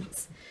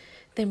populations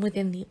than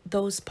within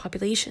those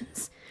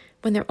populations,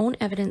 when their own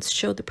evidence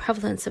showed the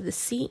prevalence of the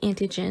C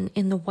antigen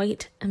in the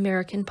white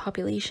American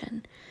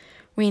population,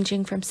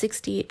 ranging from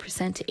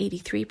 68% to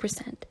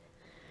 83%.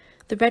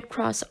 The Red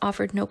Cross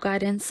offered no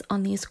guidance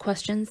on these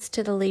questions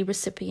to the lay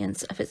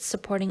recipients of its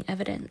supporting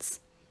evidence.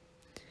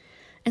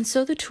 And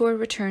so the tour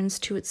returns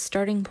to its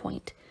starting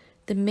point,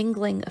 the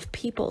mingling of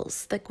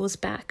peoples that goes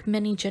back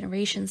many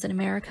generations in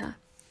America.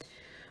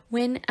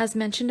 When, as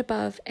mentioned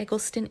above,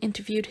 Eggleston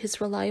interviewed his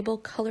reliable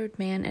colored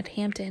man at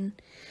Hampton,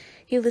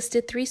 he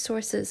listed 3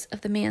 sources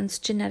of the man's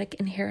genetic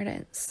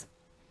inheritance: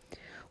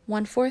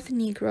 1/4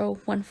 Negro,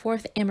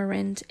 1/4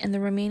 Amerind, and the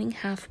remaining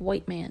half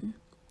white man.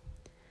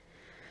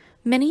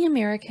 Many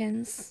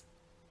Americans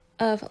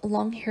of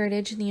long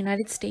heritage in the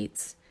United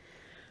States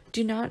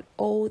do not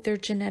owe their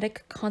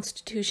genetic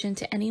constitution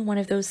to any one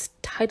of those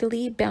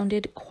tidily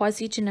bounded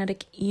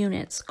quasi-genetic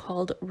units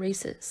called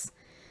races.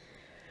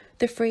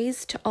 The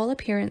phrase, to all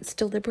appearance,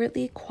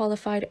 deliberately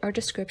qualified our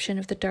description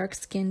of the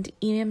dark-skinned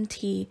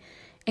EMT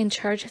in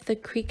charge of the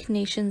Creek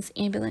Nation's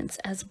ambulance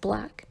as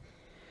black.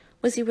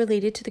 Was he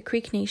related to the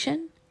Creek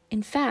Nation?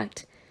 In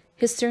fact,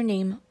 his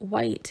surname,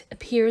 White,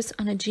 appears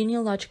on a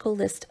genealogical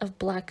list of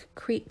Black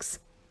Creeks.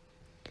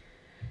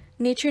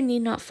 Nature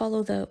need not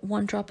follow the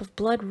one drop of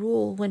blood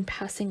rule when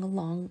passing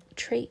along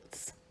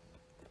traits.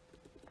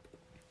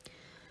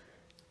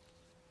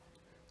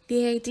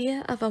 The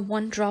idea of a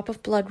one drop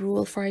of blood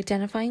rule for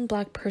identifying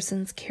black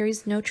persons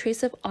carries no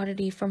trace of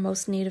oddity for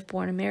most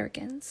native-born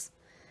Americans.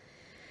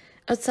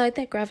 Outside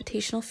that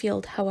gravitational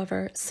field,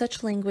 however,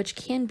 such language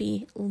can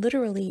be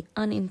literally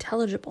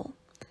unintelligible.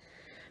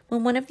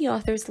 When one of the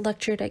authors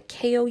lectured at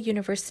Keio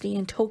University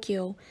in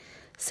Tokyo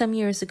some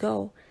years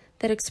ago,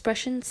 that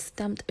expression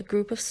stumped a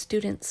group of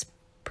students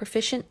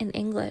proficient in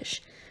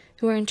English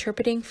who were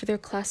interpreting for their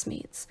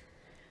classmates.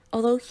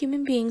 Although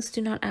human beings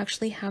do not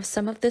actually have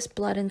some of this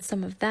blood and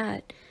some of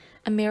that,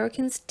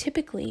 Americans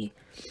typically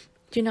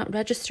do not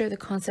register the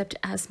concept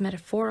as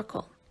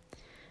metaphorical.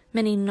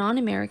 Many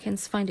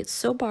non-Americans find it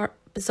so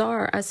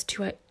bizarre as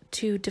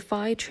to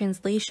defy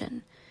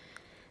translation.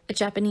 A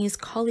Japanese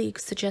colleague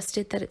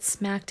suggested that it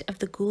smacked of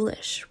the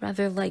ghoulish,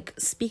 rather like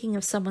speaking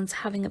of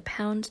someone's having a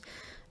pound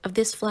of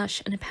this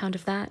flesh and a pound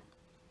of that.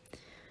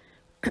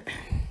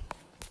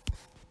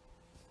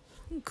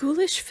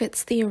 Ghoulish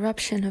fits the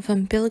eruption of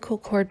umbilical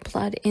cord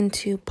blood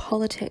into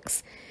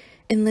politics,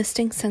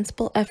 enlisting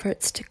sensible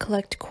efforts to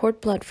collect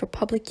cord blood for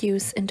public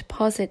use and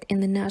deposit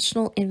in the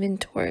national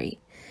inventory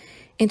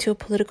into a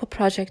political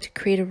project to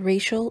create a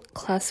racial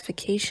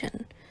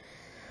classification.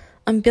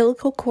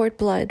 Umbilical cord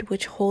blood,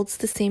 which holds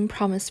the same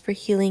promise for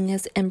healing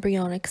as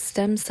embryonic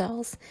stem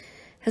cells,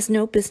 has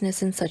no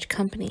business in such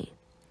company.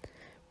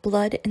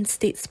 Blood and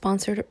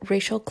state-sponsored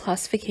racial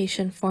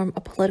classification form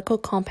a political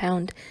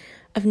compound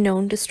of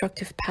known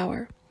destructive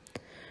power.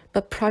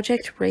 But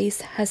Project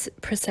Race has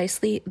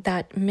precisely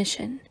that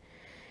mission.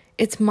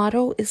 Its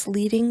motto is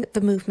leading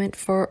the movement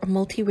for a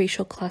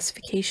multiracial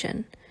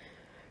classification.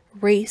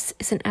 RACE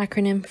is an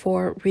acronym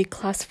for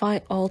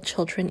Reclassify All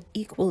Children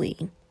Equally.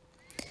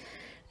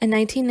 A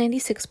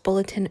 1996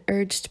 bulletin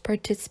urged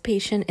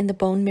participation in the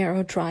bone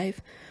marrow drive,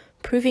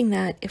 proving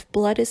that if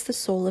blood is the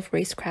soul of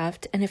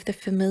racecraft and if the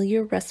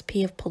familiar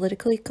recipe of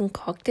politically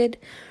concocted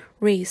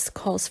race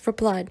calls for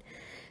blood,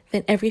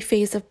 then every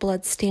phase of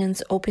blood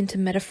stands open to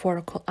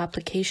metaphorical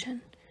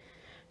application.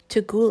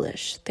 To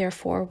ghoulish,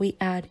 therefore, we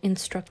add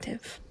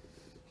instructive.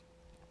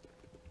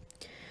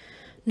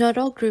 Not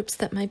all groups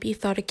that might be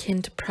thought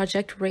akin to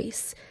Project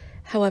Race,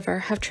 however,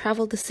 have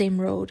traveled the same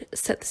road,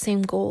 set the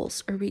same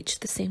goals, or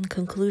reached the same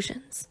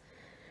conclusions.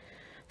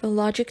 The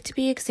logic to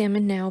be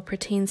examined now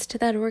pertains to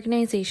that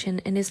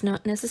organization and is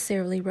not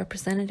necessarily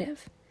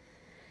representative.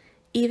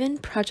 Even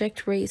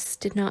Project Race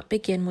did not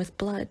begin with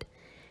blood.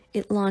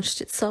 It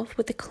launched itself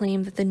with the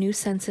claim that the new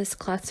census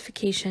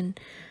classification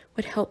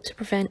would help to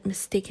prevent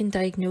mistaken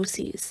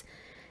diagnoses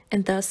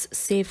and thus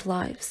save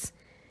lives.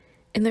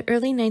 In the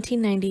early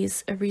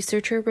 1990s, a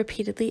researcher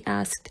repeatedly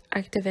asked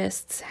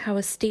activists how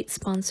a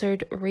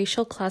state-sponsored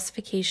racial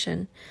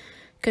classification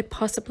could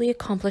possibly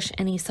accomplish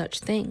any such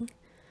thing.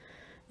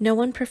 No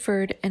one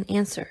preferred an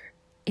answer.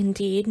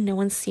 Indeed, no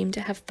one seemed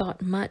to have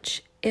thought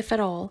much, if at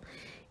all,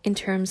 in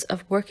terms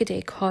of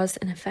workaday cause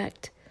and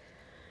effect.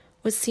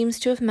 What seems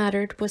to have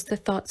mattered was the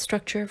thought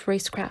structure of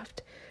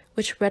Racecraft,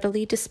 which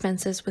readily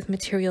dispenses with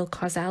material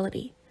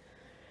causality.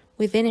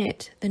 Within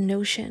it, the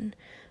notion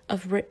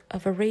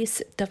of a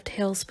race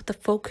dovetails with the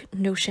folk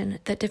notion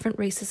that different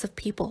races of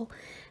people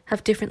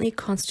have differently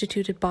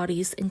constituted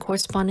bodies and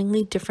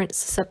correspondingly different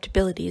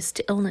susceptibilities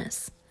to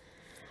illness.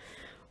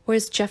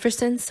 Whereas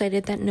Jefferson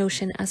cited that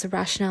notion as a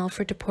rationale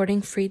for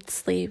deporting freed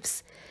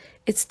slaves,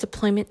 its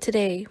deployment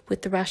today,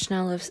 with the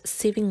rationale of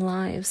saving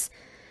lives,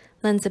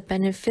 lends a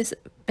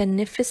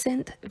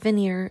beneficent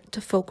veneer to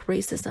folk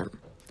racism.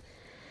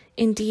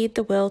 Indeed,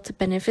 the will to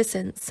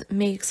beneficence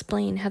may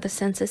explain how the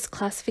census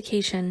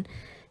classification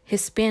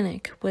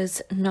Hispanic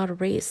was not a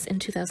race in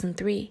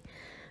 2003,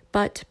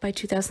 but by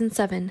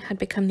 2007 had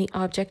become the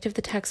object of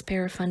the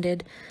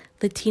taxpayer-funded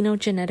Latino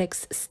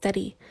genetics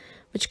study,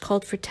 which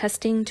called for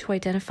testing to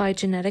identify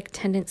genetic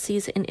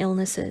tendencies and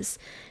illnesses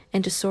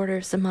and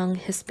disorders among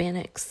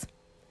Hispanics.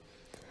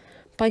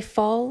 By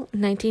fall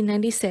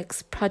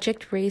 1996,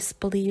 Project Race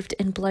believed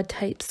in blood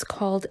types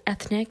called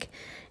ethnic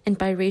and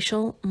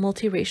biracial,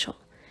 multiracial.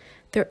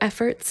 Their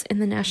efforts in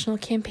the national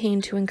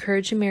campaign to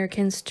encourage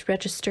Americans to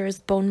register as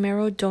bone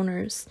marrow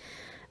donors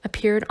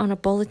appeared on a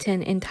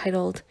bulletin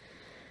entitled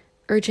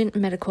Urgent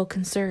Medical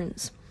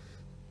Concerns.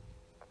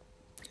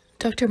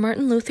 Dr.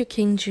 Martin Luther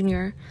King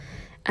Jr.,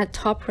 at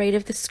top right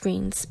of the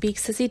screen,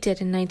 speaks as he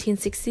did in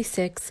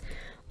 1966,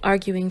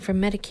 arguing for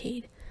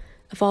Medicaid.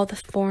 Of all the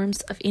forms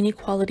of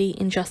inequality,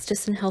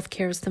 injustice in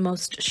healthcare is the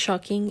most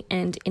shocking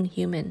and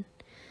inhuman.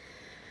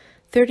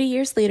 30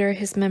 years later,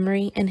 his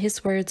memory and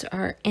his words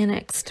are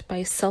annexed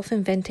by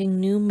self-inventing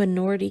new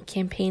minority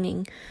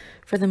campaigning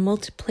for the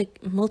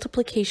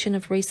multiplication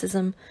of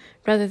racism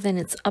rather than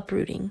its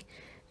uprooting,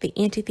 the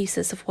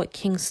antithesis of what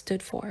King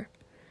stood for.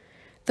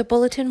 The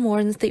bulletin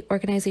warns the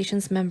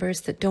organization's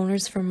members that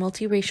donors for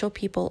multiracial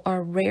people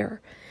are rare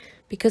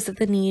because of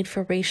the need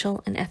for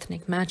racial and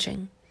ethnic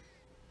matching.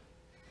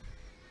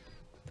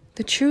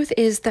 The truth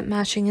is that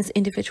matching is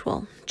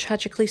individual,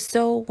 tragically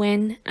so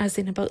when, as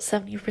in about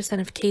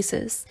 70% of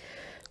cases,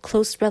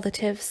 close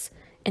relatives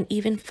and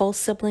even full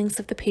siblings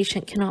of the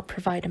patient cannot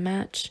provide a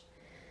match.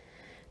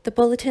 The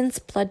bulletin's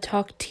blood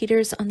talk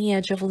teeters on the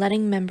edge of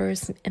letting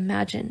members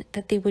imagine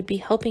that they would be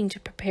helping to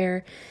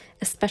prepare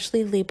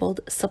especially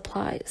labeled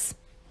supplies.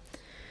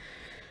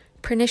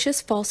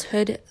 Pernicious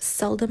falsehood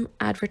seldom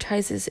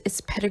advertises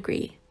its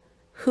pedigree.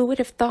 Who would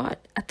have thought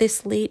at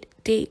this late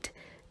date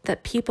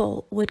that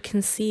people would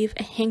conceive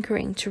a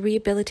hankering to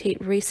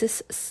rehabilitate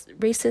racist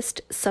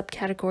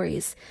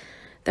subcategories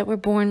that were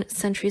born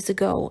centuries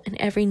ago in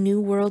every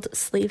New World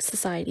slave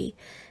society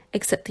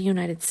except the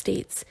United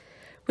States,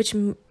 which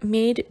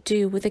made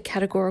do with a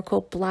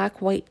categorical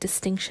black-white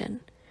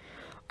distinction,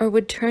 or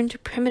would turn to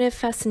primitive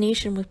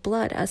fascination with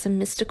blood as a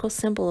mystical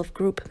symbol of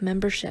group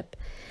membership,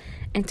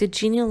 and to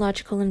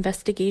genealogical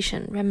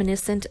investigation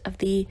reminiscent of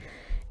the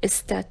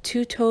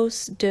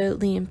Estatutos de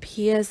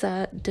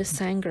Limpieza de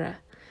Sangre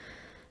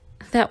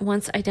that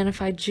once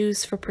identified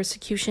Jews for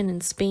persecution in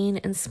Spain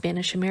and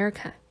Spanish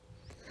America.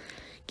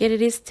 Yet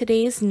it is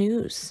today's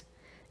news.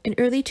 In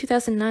early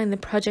 2009, the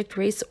Project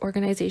Race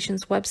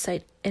organization's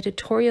website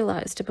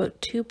editorialized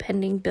about 2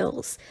 pending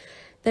bills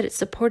that it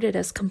supported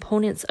as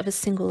components of a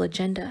single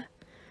agenda.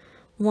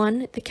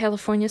 One, the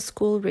California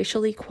School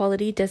Racial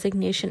Equality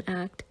Designation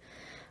Act,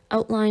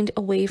 outlined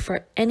a way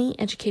for any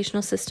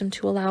educational system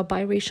to allow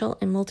biracial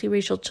and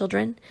multiracial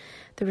children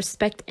the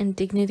respect and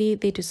dignity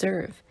they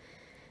deserve.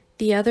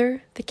 The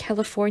other, the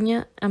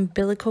California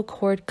Umbilical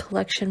Cord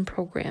Collection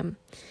Program,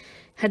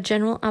 had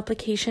general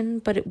application,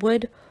 but it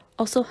would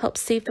also help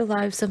save the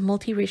lives of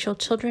multiracial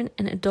children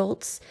and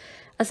adults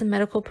as a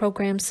medical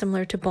program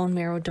similar to bone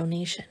marrow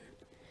donation.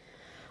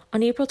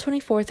 On April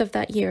 24th of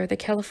that year, the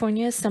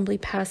California Assembly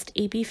passed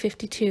AB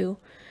 52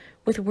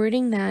 with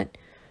wording that,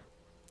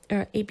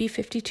 AB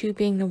 52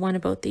 being the one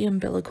about the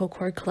umbilical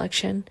cord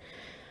collection,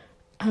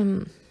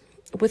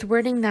 with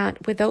wording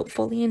that, without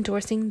fully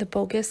endorsing the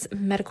bogus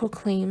medical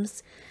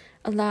claims,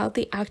 allowed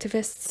the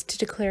activists to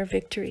declare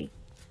victory.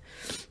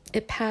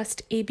 It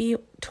passed AB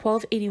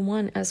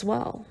 1281 as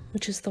well,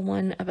 which is the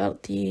one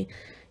about the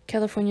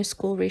California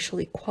School Racial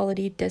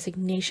Equality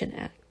Designation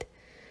Act.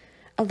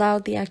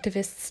 Allowed the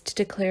activists to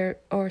declare,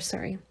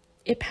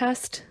 it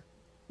passed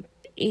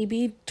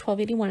AB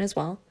 1281 as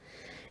well,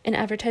 and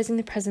advertising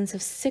the presence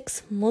of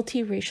 6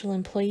 multiracial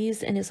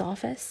employees in his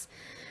office.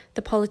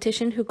 The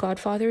politician who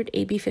godfathered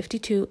AB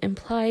 52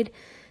 implied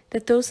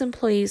that those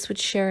employees would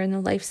share in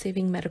the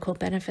life-saving medical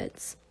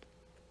benefits.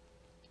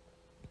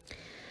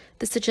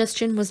 The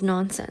suggestion was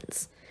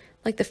nonsense.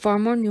 Like the far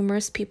more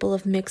numerous people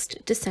of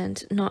mixed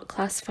descent not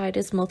classified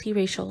as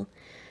multiracial,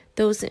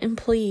 those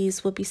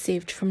employees will be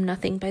saved from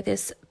nothing by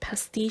this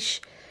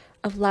pastiche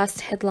of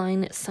last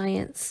headline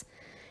science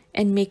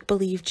and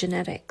make-believe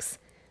genetics.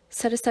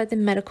 Set aside the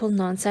medical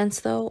nonsense,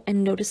 though,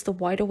 and notice the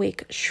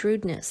wide-awake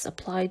shrewdness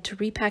applied to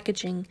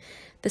repackaging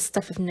the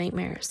stuff of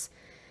nightmares.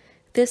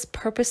 This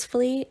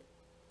purposefully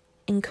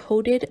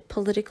encoded,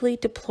 politically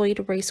deployed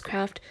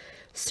racecraft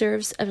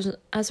serves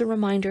as a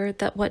reminder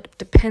that what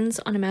depends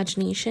on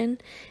imagination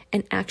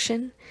and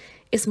action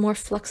is more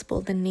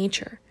flexible than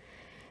nature,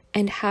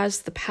 and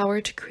has the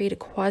power to create a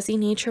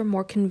quasi-nature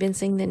more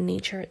convincing than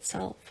nature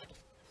itself.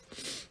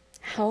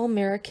 How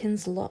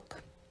Americans look.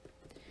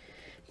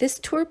 This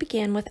tour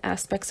began with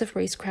aspects of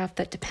racecraft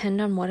that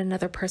depend on what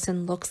another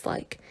person looks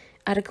like,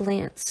 at a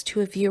glance, to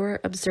a viewer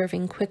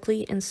observing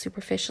quickly and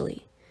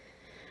superficially.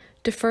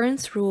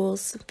 Deference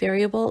rules,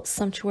 variable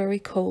sumptuary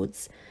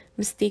codes,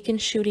 mistaken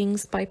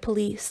shootings by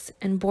police,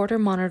 and border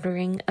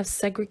monitoring of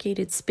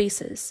segregated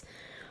spaces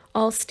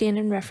all stand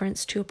in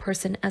reference to a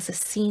person as a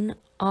seen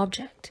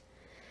object.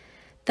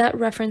 That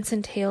reference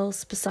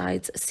entails,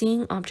 besides a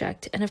seeing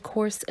object, and of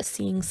course a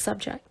seeing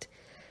subject.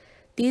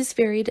 These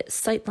varied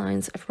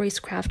sightlines of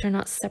racecraft are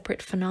not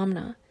separate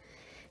phenomena.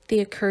 They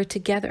occur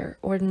together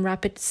or in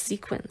rapid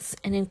sequence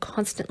and in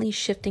constantly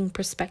shifting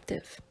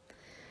perspective.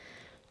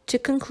 To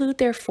conclude,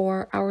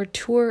 therefore, our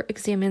tour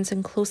examines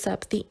in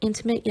close-up the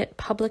intimate yet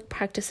public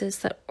practices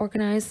that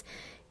organize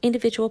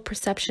individual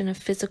perception of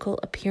physical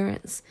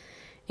appearance,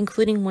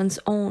 including one's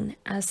own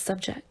as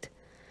subject.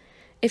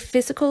 If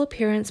physical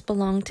appearance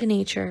belonged to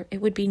nature,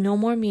 it would be no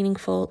more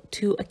meaningful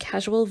to a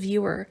casual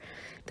viewer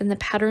than the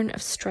pattern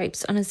of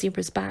stripes on a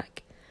zebra's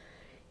back.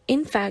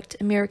 In fact,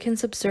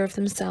 Americans observe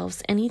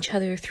themselves and each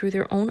other through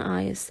their own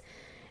eyes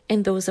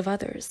and those of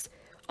others,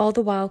 all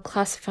the while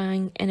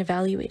classifying and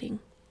evaluating.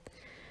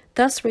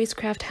 Thus,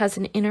 racecraft has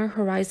an inner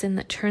horizon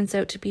that turns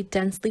out to be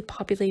densely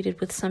populated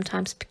with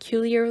sometimes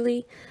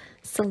peculiarly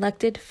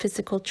selected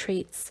physical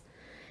traits.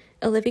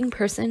 A living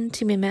person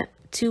to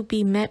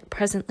be met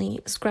presently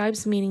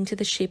ascribes meaning to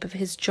the shape of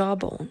his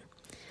jawbone,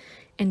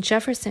 and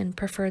Jefferson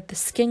preferred the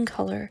skin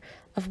color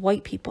of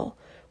white people,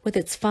 with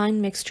its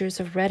fine mixtures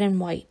of red and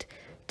white,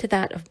 to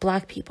that of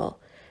black people,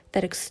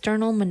 that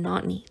external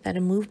monotony, that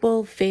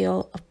immovable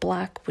veil of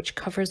black which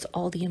covers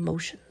all the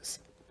emotions.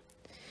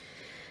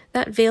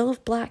 That veil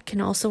of black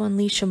can also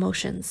unleash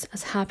emotions,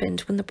 as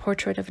happened when the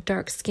portrait of a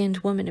dark-skinned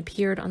woman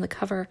appeared on the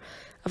cover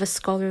of a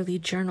scholarly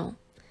journal.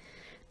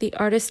 The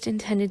artist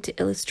intended to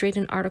illustrate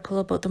an article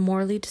about the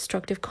morally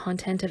destructive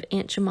content of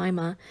Aunt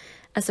Jemima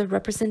as a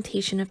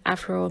representation of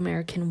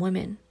Afro-American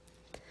women.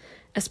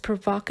 As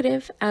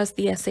provocative as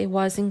the essay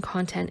was in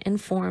content and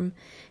form,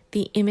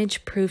 the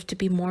image proved to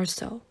be more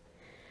so.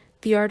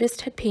 The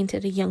artist had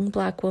painted a young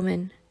black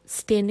woman,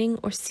 standing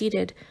or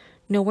seated,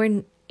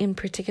 nowhere in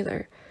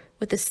particular,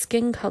 with a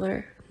skin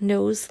color,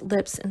 nose,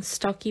 lips, and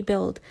stocky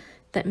build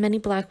that many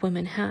black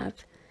women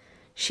have.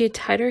 She had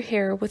tied her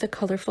hair with a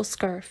colorful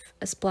scarf,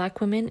 as black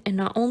women, and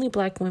not only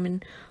black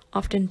women,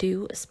 often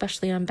do,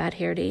 especially on bad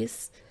hair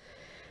days.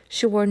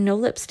 She wore no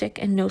lipstick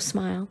and no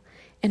smile,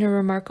 and her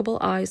remarkable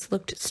eyes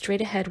looked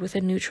straight ahead with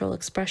a neutral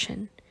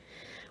expression.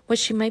 What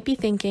she might be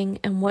thinking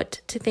and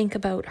what to think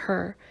about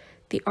her,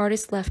 the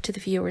artist left to the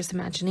viewer's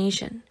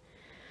imagination.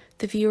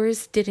 The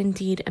viewers did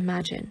indeed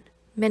imagine.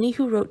 Many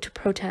who wrote to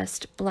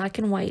protest, black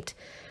and white,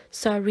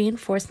 saw a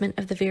reinforcement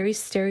of the very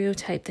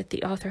stereotype that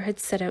the author had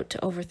set out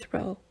to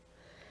overthrow.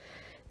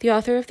 The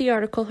author of the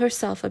article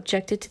herself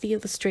objected to the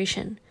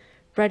illustration,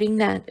 writing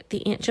that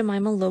the Aunt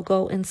Jemima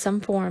logo in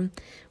some form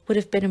would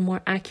have been a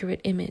more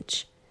accurate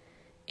image.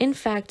 In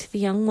fact, the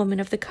young woman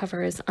of the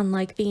cover is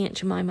unlike the Aunt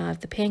Jemima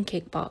of the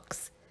pancake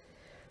box.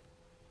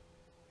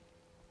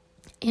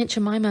 Aunt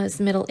Jemima is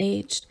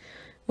middle-aged,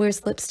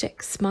 wears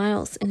lipstick,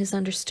 smiles, and is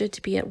understood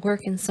to be at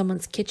work in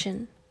someone's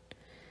kitchen.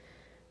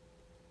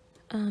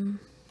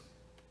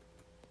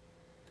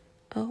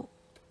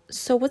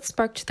 So what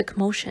sparked the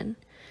commotion?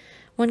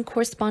 One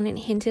correspondent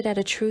hinted at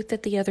a truth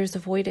that the others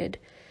avoided,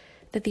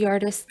 that the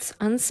artist's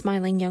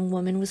unsmiling young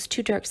woman was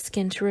too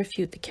dark-skinned to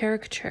refute the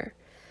caricature.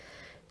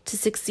 To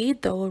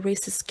succeed, though, a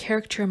racist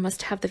caricature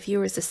must have the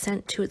viewer's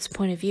assent to its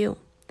point of view.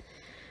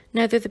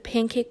 Neither the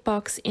pancake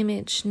box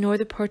image nor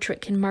the portrait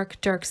can mark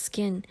dark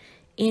skin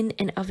in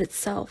and of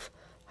itself,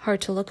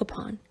 hard to look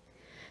upon.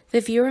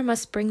 The viewer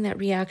must bring that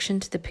reaction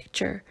to the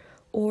picture,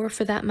 or,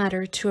 for that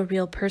matter, to a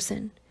real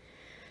person.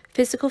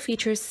 Physical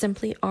features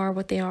simply are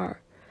what they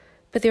are,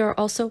 but they are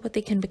also what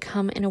they can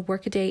become in a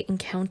workaday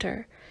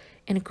encounter,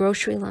 in a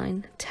grocery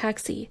line,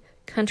 taxi,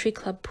 country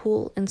club,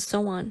 pool, and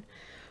so on,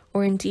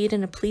 or indeed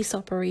in a police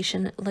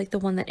operation like the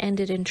one that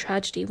ended in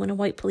tragedy when a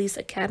white police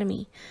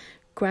academy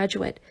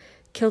graduate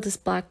killed his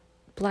black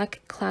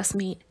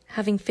classmate,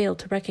 having failed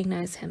to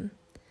recognize him.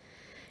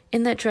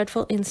 In that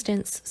dreadful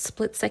instance,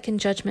 split-second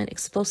judgment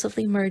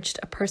explosively merged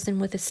a person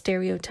with a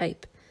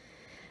stereotype.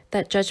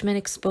 That judgment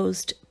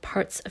exposed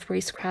parts of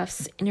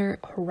racecraft's inner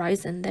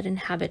horizon that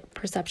inhabit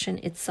perception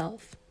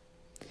itself.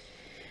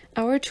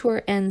 Our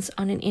tour ends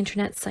on an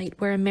internet site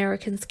where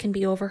Americans can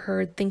be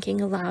overheard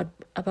thinking aloud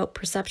about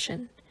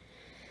perception.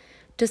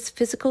 Does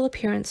physical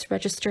appearance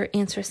register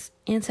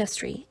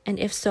ancestry, and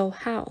if so,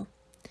 how?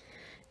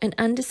 An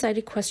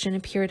undecided question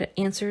appeared at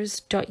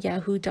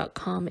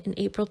answers.yahoo.com in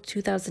April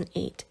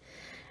 2008,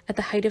 at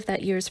the height of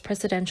that year's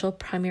presidential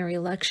primary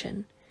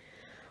election.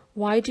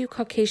 Why do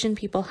Caucasian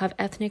people have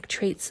ethnic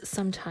traits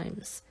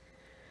sometimes?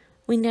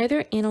 We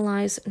neither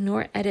analyze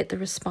nor edit the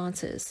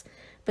responses,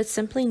 but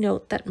simply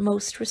note that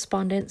most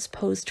respondents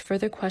posed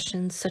further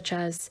questions such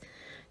as,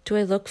 do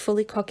I look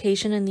fully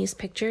Caucasian in these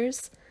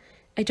pictures?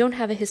 I don't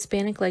have a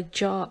Hispanic-like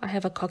jaw, I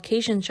have a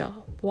Caucasian jaw.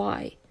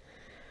 Why?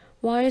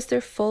 Why is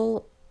there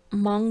full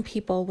Hmong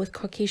people with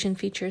Caucasian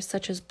features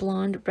such as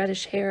blonde,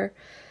 reddish hair,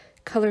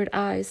 colored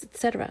eyes,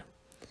 etc.?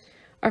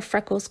 Are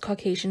freckles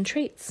Caucasian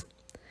traits?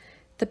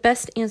 The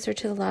best answer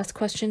to the last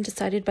question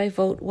decided by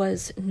vote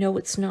was no,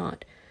 it's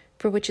not,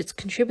 for which its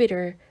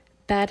contributor,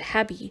 Bad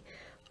Habby,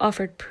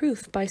 offered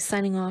proof by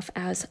signing off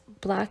as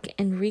Black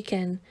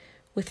Enrican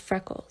with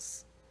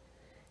freckles.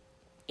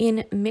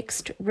 In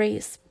mixed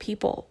race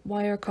people,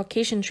 why are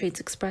Caucasian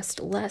traits expressed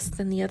less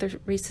than the other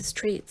races'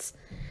 traits?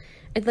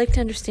 I'd like to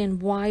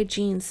understand why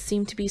genes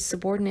seem to be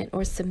subordinate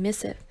or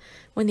submissive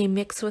when they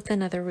mix with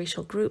another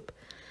racial group.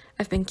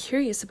 I've been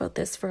curious about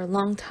this for a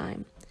long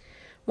time.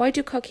 Why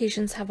do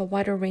Caucasians have a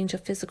wider range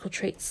of physical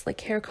traits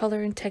like hair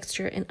color and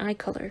texture and eye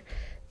color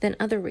than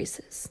other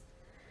races?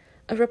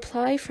 A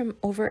reply from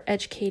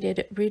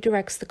overeducated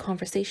redirects the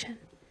conversation.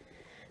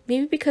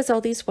 Maybe because all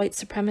these white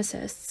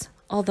supremacists,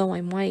 although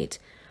I'm white,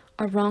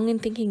 are wrong in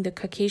thinking the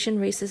Caucasian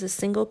race is a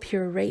single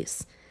pure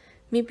race.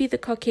 Maybe the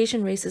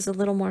Caucasian race is a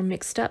little more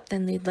mixed up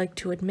than they'd like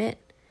to admit.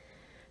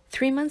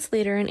 3 months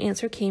later, an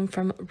answer came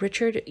from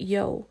Richard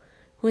Yo,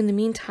 who in the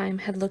meantime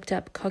had looked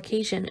up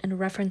Caucasian in a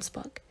reference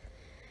book.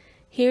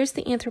 Here's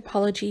the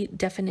anthropology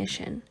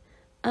definition: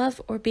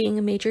 of or being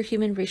a major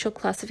human racial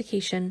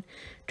classification,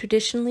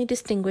 traditionally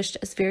distinguished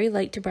as very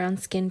light to brown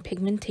skin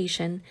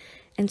pigmentation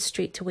and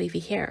straight to wavy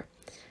hair,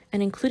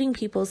 and including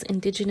peoples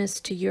indigenous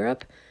to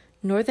Europe,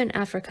 Northern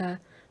Africa,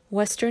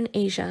 Western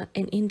Asia,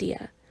 and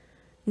India,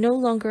 no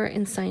longer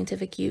in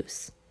scientific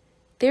use.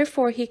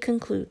 Therefore, he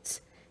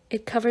concludes,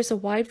 it covers a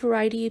wide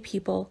variety of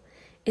people.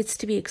 It's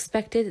to be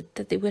expected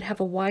that they would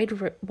have a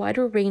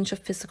wider range of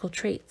physical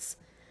traits.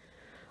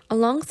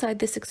 Alongside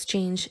this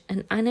exchange,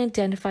 an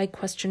unidentified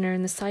questioner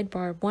in the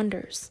sidebar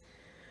wonders,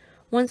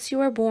 once you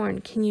are born,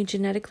 can you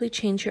genetically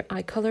change your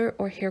eye color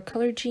or hair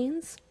color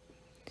genes?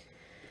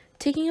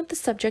 Taking up the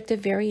subject of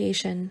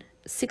variation,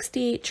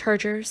 68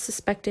 Charger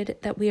suspected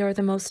that we are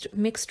the most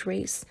mixed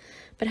race,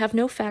 but have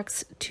no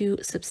facts to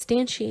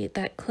substantiate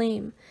that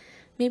claim.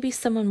 Maybe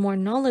someone more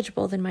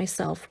knowledgeable than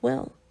myself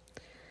will.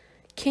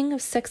 King of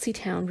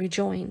Sexytown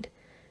rejoined,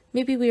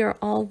 maybe we are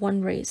all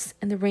one race,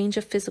 and the range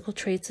of physical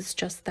traits is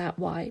just that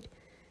wide.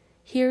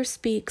 Here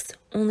speaks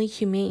only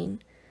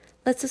humane.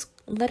 Let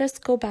us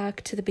go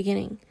back to the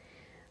beginning.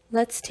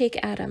 Let's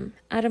take Adam.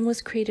 Adam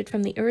was created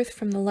from the earth,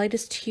 from the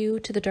lightest hue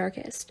to the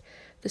darkest,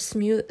 the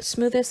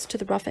smoothest to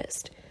the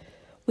roughest.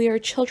 We are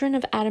children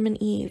of Adam and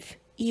Eve.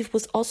 Eve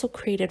was also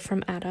created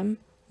from Adam,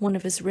 one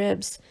of his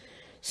ribs.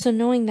 So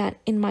knowing that,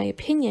 in my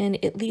opinion,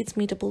 it leads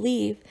me to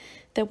believe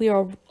that we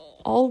are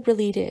all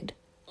related.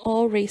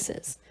 All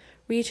races,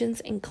 regions,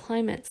 and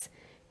climates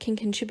can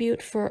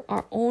contribute for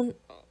our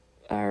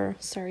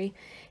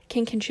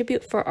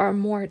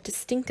more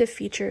distinctive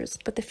features,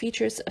 but the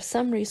features of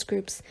some race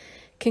groups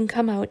can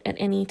come out at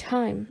any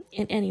time,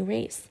 in any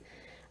race.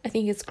 I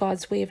think it's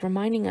God's way of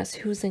reminding us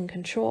who's in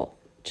control.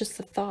 Just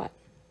a thought.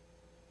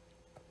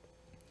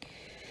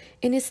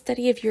 In his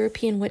study of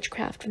European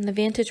witchcraft from the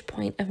vantage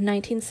point of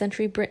 19th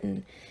century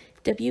Britain,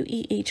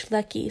 W.E.H.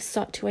 Lecky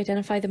sought to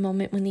identify the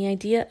moment when the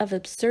idea of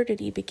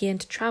absurdity began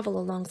to travel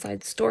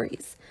alongside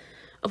stories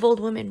of old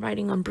women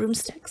riding on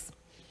broomsticks.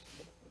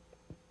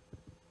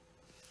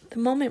 The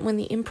moment when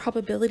the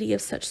improbability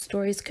of such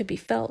stories could be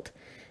felt,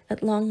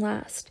 at long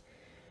last.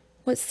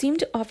 What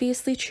seemed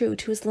obviously true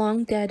to his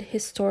long-dead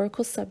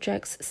historical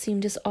subjects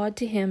seemed as odd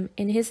to him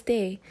in his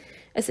day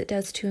as it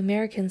does to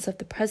Americans of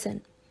the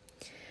present.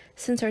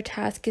 Since our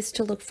task is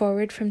to look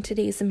forward from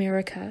today's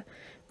America,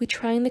 we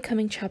try in the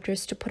coming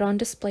chapters to put on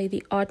display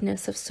the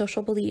oddness of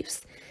social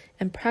beliefs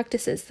and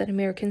practices that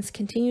Americans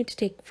continue to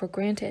take for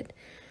granted,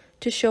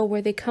 to show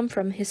where they come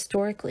from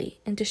historically,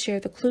 and to share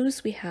the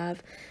clues we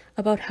have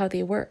about how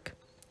they work.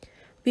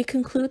 We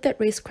conclude that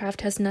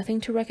Racecraft has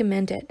nothing to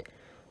recommend it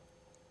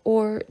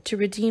or to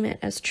redeem it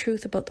as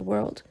truth about the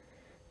world.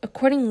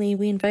 Accordingly,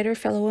 we invite our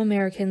fellow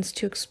Americans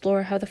to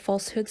explore how the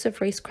falsehoods of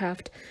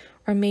Racecraft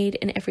are made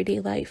in everyday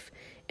life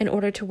in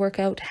order to work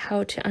out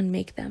how to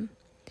unmake them.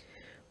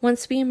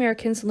 Once we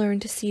Americans learn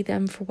to see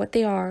them for what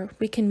they are,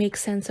 we can make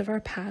sense of our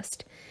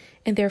past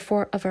and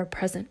therefore of our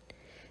present.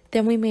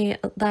 Then we may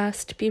at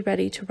last be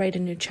ready to write a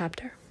new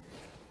chapter.